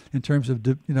work in terms of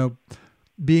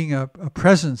being a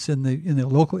presence in the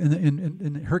local,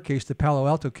 in her case, the Palo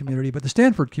Alto community, but the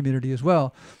Stanford community as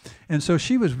well. And so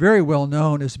she was very well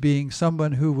known as being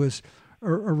someone who was a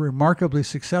remarkably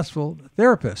successful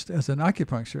therapist as an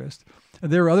acupuncturist.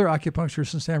 And there were other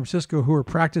acupuncturists in San Francisco who were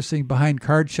practicing behind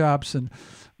card shops, and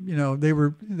they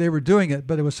were doing it,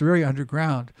 but it was very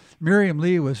underground. Miriam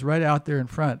Lee was right out there in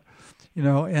front,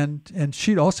 and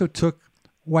she also took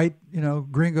white,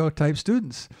 gringo type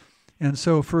students. And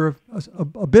so for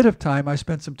a bit of time, I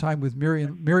spent some time with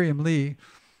Miriam Lee,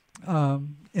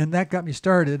 and that got me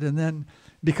started. And then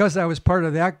because I was part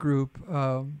of that group,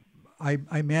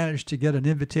 I managed to get an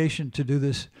invitation to do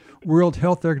this World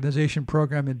Health Organization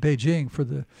program in Beijing for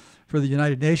the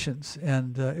United Nations,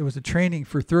 and it was a training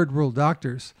for third world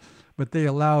doctors, but they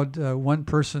allowed one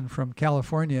person from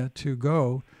California to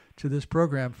go to this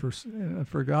program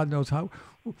for God knows how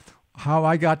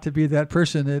I got to be that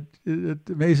person. It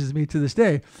amazes me to this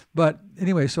day. But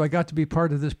anyway, so I got to be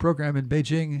part of this program in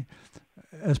Beijing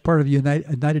as part of the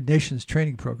United Nations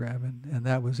training program, and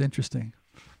that was interesting.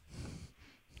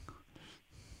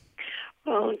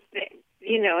 Well,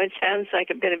 it sounds like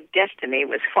a bit of destiny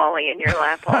was falling in your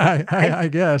lap. I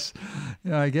guess.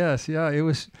 Yeah, it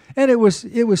was, and it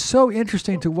was so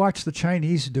interesting to watch the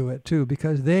Chinese do it too,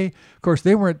 because they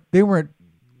weren't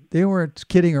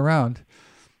kidding around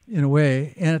in a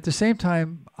way, and at the same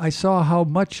time, I saw how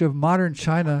much of modern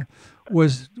China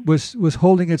was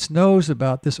holding its nose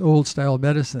about this old style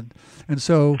medicine, and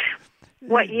so.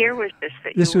 What year was this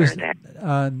that this you were was, there?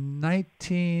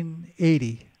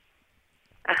 1980.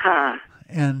 Uh-huh.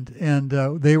 And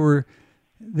they were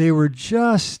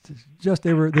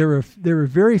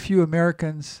very few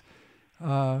Americans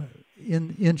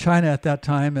in China at that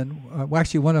time, and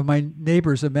actually one of my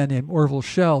neighbors, a man named Orville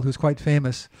Schell, who's quite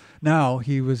famous now.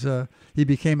 He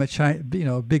became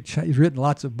he's written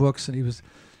lots of books, and he was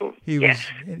you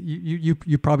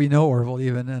probably know Orville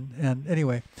even, and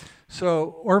anyway,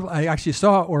 so Orville, I actually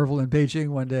saw Orville in Beijing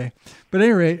one day, but at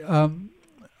any rate.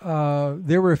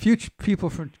 There were a few people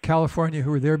from California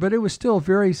who were there, but it was still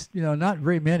very, not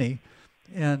very many.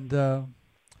 And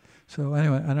so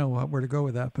anyway, I don't know where to go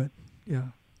with that, but yeah.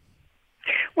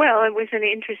 Well, it was an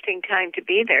interesting time to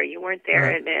be there. You weren't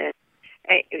there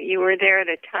you were there at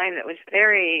a time that was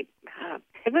very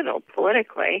pivotal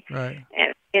politically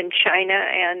in China,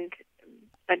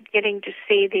 but getting to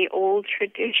see the old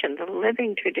tradition, the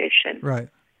living tradition. Right.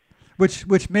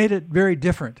 Which made it very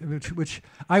different, which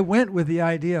I went with the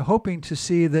idea, hoping to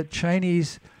see that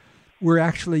Chinese were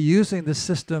actually using the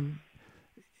system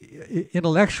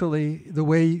intellectually the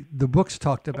way the books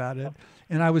talked about it.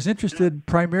 And I was interested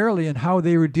primarily in how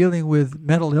they were dealing with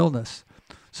mental illness.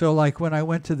 So like when I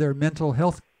went to their mental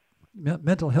health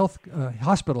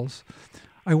hospitals,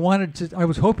 I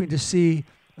was hoping to see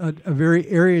a very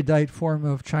erudite form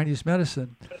of Chinese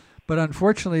medicine. But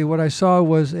unfortunately, what I saw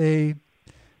was a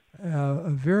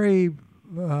very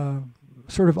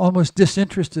sort of almost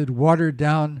disinterested, watered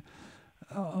down,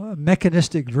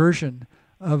 mechanistic version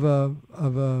of a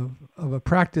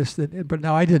practice that. But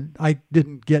now I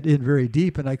didn't get in very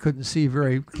deep, and I couldn't see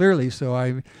very clearly. So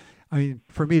I mean,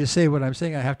 for me to say what I'm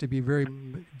saying, I have to be very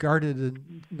guarded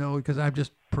and because I'm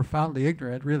just profoundly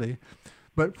ignorant, really.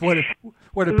 But what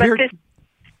appeared.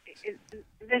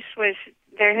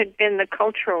 there had been the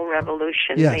Cultural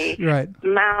Revolution, Yes, the right.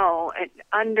 Mao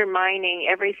undermining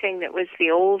everything that was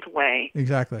the old way.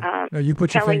 Exactly. You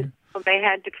put your Telling finger. people they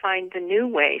had to find the new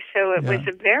way. So it Yeah. was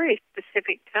a very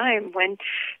specific time when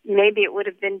maybe it would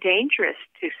have been dangerous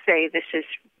to say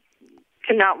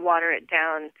to not water it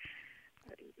down,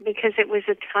 because it was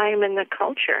a time in the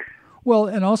culture. Well,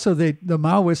 and also the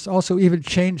Maoists also even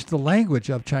changed the language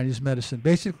of Chinese medicine.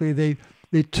 Basically,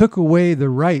 they took away the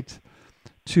right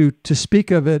to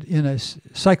speak of it in a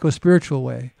psycho-spiritual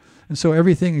way. And so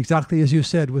everything, exactly as you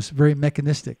said, was very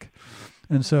mechanistic.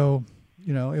 And so,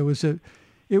 it was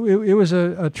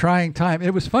a trying time.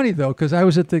 It was funny, though, because I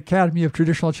was at the Academy of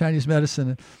Traditional Chinese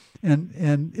Medicine,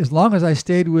 and as long as I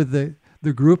stayed with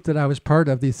the group that I was part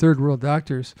of, the Third World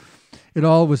Doctors, it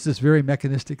all was this very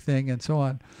mechanistic thing and so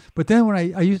on. But then when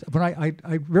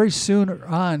I very soon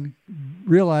on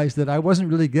realized that I wasn't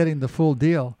really getting the full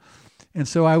deal. And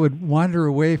so I would wander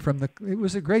away from it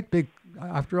was a great big,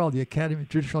 after all, the Academy of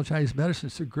Traditional Chinese Medicine,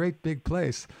 it's a great big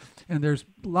place. And there's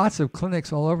lots of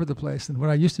clinics all over the place. And what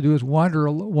I used to do is wander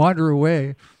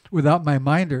away without my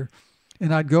minder.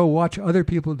 And I'd go watch other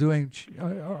people doing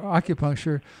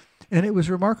acupuncture. And it was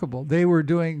remarkable. They were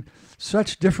doing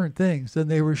such different things than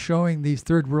they were showing these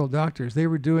third world doctors. They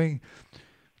were doing,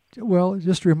 well,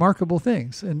 just remarkable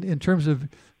things in terms of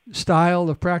style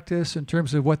of practice, in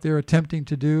terms of what they're attempting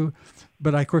to do.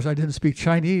 But of course, I didn't speak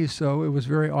Chinese, so it was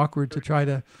very awkward to try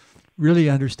to really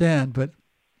understand. But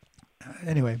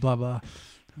anyway, blah, blah.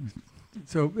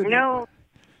 So no,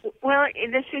 well,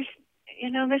 this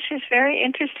is very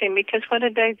interesting, because what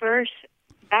a diverse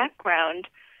background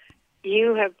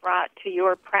you have brought to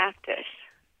your practice,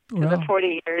 to the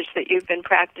 40 years that you've been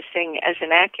practicing as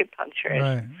an acupuncturist.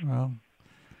 Right. Well,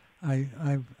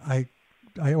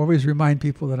 I always remind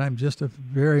people that I'm just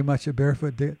very much a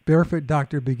barefoot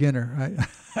doctor beginner.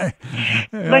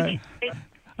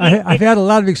 I've had a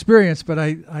lot of experience, but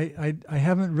I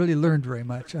haven't really learned very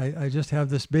much. I just have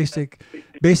this basic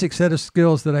set of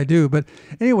skills that I do. But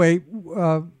anyway,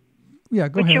 go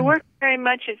ahead. But you work very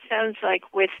much, it sounds like,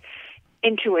 with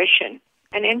intuition.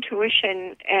 And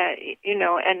intuition,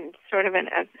 and sort of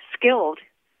a skilled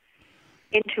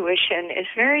intuition is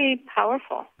very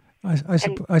powerful.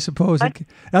 I suppose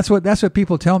that's what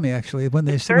people tell me, actually, when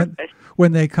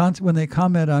they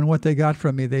comment on what they got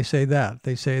from me. They say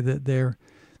that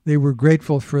they were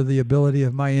grateful for the ability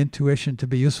of my intuition to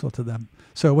be useful to them.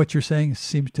 So what you're saying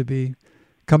seems to be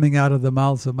coming out of the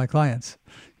mouths of my clients.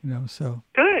 So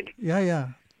good. Yeah.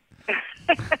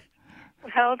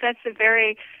 Well, that's a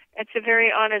very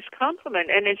honest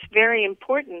compliment, and it's very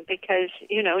important, because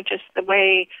just the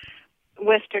way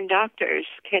Western doctors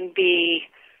can be.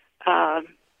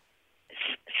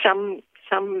 Some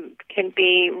can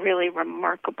be really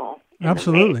remarkable.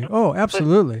 Absolutely. Oh,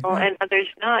 absolutely. And others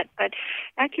not. But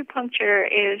acupuncture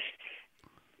is,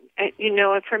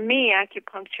 for me,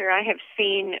 acupuncture, I have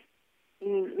seen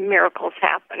miracles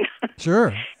happen.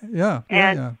 Sure. Yeah.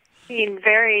 And seen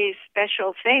very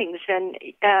special things. And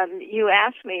you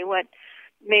asked me what,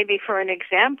 maybe for an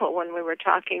example, when we were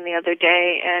talking the other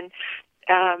day, and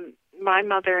my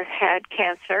mother had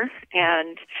cancer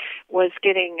and was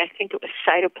getting, I think it was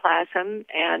cytoplasm,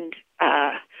 and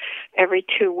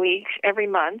every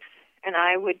month, and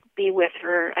I would be with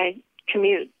her. I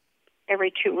commute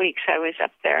every 2 weeks. I was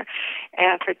up there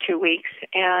for 2 weeks,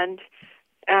 and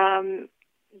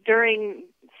during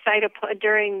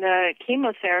the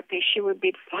chemotherapy, she would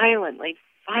be violently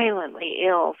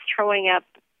ill, throwing up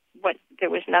there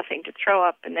was nothing to throw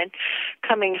up, and then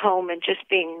coming home and just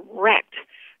being wrecked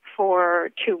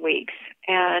for 2 weeks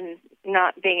and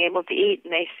not being able to eat.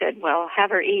 And they said, well,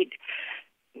 have her eat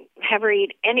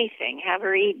anything, have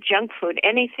her eat junk food,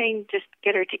 anything, just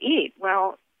get her to eat.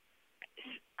 Well,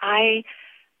 I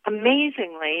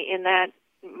amazingly, in that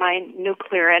my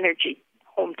nuclear energy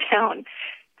hometown,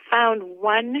 found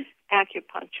one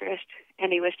acupuncturist,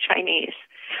 and he was Chinese,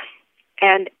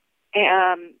 and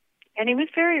he was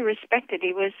very respected.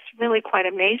 He was really quite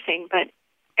amazing. But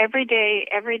every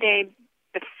day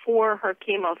before her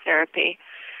chemotherapy,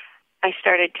 I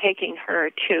started taking her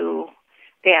to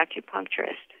the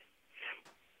acupuncturist.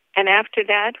 And after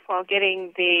that, while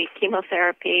getting the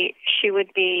chemotherapy, she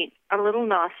would be a little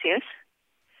nauseous.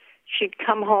 She'd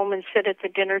come home and sit at the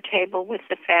dinner table with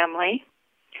the family,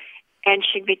 and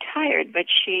she'd be tired, but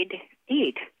she'd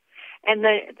eat. And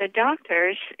the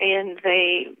doctors in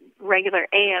the regular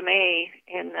AMA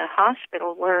in the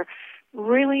hospital were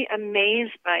really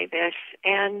amazed by this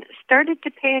and started to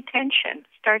pay attention,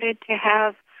 started to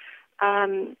have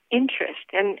interest,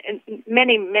 and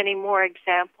many, many more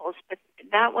examples. But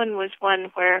that one was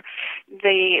one where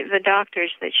the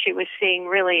doctors that she was seeing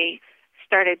really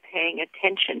started paying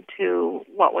attention to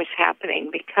what was happening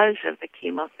because of the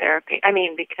chemotherapy. I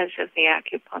mean, because of the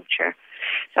acupuncture.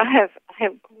 So I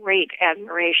have great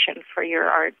admiration for your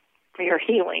art, for your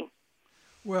healing.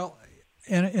 Well,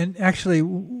 and actually,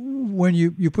 when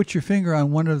you put your finger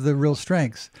on one of the real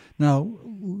strengths. Now,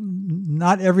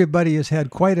 not everybody has had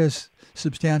quite as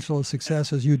substantial a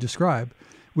success as you describe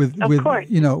with the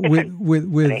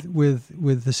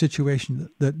situation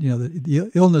that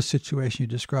the illness situation you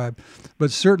described,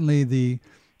 but certainly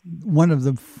one of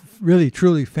the really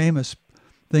truly famous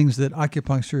things that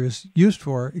acupuncture is used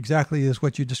for exactly is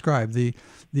what you described, the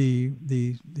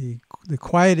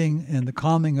quieting and the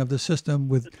calming of the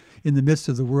system in the midst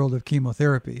of the world of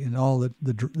chemotherapy and all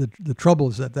the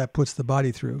troubles that puts the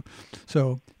body through.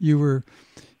 So you were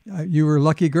a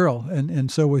lucky girl,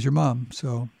 and so was your mom.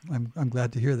 So I'm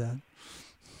glad to hear that.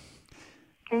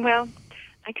 Well,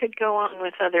 I could go on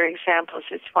with other examples.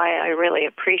 It's why I really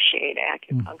appreciate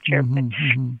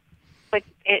acupuncture. But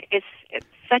it's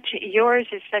yours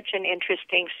is such an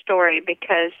interesting story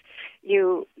because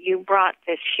you brought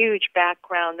this huge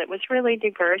background that was really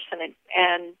diverse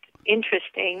and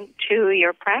interesting to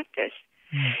your practice.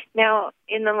 Now,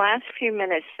 in the last few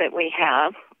minutes that we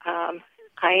have,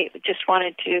 I just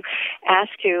wanted to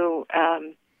ask you,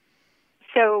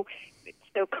 so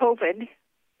COVID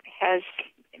has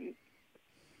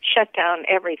shut down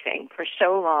everything for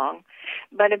so long,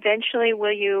 but eventually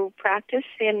will you practice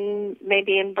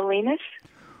maybe in Bolinas?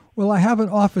 Well, I have an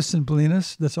office in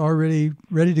Bolinas that's already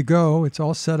ready to go. It's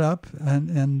all set up,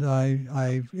 and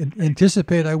I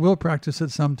anticipate I will practice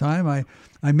at some time.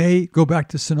 I may go back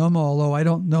to Sonoma, although I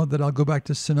don't know that I'll go back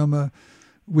to Sonoma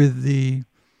with the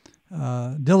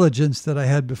diligence that I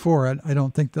had before. I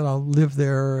don't think that I'll live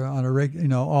there on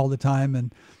a all the time,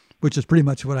 and which is pretty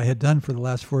much what I had done for the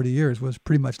last 40 years, was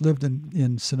pretty much lived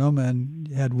in Sonoma and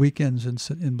had weekends in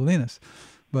Bolinas.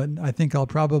 But I think I'll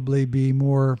probably be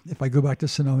more, if I go back to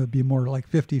Sonoma, it'd be more like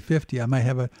 50-50. I might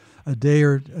have a day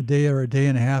or a day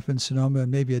and a half in Sonoma, and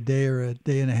maybe a day or a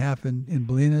day and a half in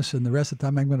Bolinas, and the rest of the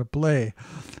time I'm going to play.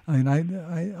 I mean,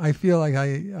 I feel like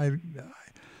I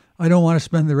don't want to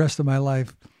spend the rest of my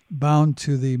life bound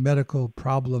to the medical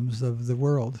problems of the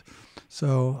world.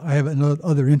 So I have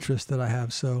other interests that I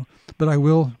have. But I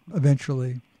will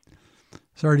eventually.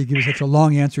 Sorry to give you such a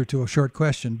long answer to a short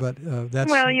question, but that's...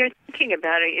 Well, you're thinking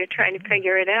about it. You're trying to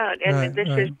figure it out. And this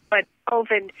is what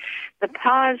the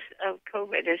pause of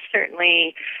COVID has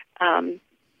certainly done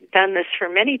this for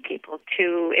many people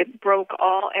too. It broke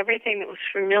everything that was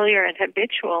familiar and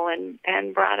habitual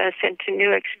and brought us into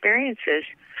new experiences.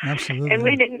 Absolutely. And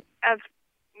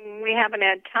we haven't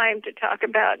had time to talk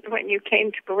about when you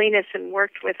came to Bolinas and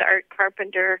worked with Art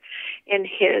Carpenter in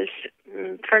his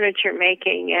furniture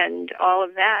making and all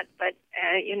of that. But,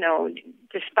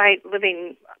 despite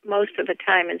living most of the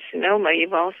time in Sonoma,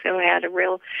 you've also had a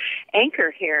real anchor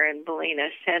here in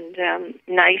Bolinas, and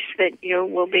nice that you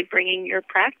will be bringing your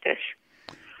practice.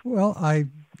 Well, I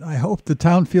hope the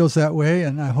town feels that way,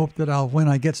 and I hope that when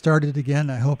I get started again,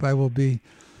 I hope I will be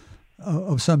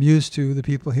of some use to the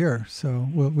people here. So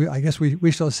I guess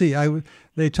we shall see.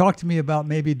 They talked to me about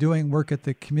maybe doing work at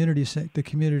the community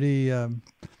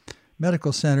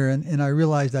medical center, and I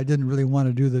realized I didn't really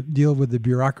want to deal with the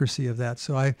bureaucracy of that.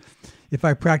 So if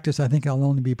I practice, I think I'll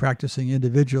only be practicing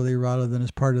individually rather than as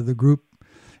part of the group.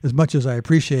 As much as I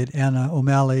appreciate Anna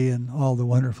O'Malley and all the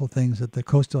wonderful things that the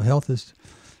Coastal Health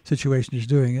situation is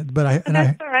doing, that's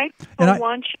all right. I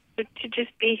want you to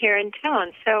just be here in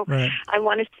town. So right. I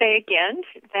want to say again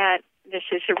that this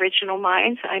is Original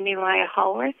Minds. I'm Elijah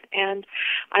Hallworth, and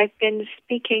I've been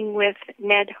speaking with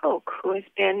Ned Hoke, who has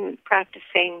been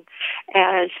practicing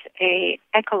as a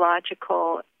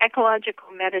ecological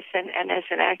medicine and as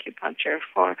an acupuncture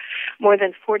for more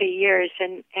than 40 years.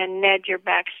 And Ned, your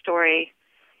backstory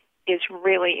is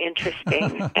really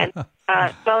interesting. And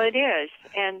well, it is.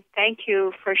 And thank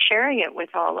you for sharing it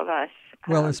with all of us.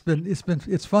 Well,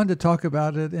 it's fun to talk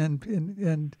about it,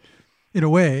 and in a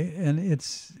way, and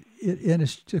it's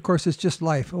of course it's just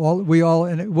life.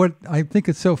 What I think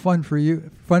it's so fun for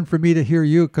me to hear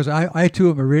you, because I too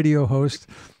am a radio host,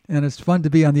 and it's fun to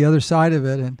be on the other side of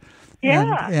it and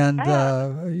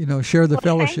share the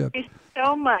fellowship. Thank you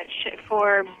so much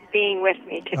for being with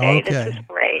me today. Okay. This is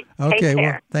great. Okay, Take care.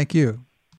 Well, thank you.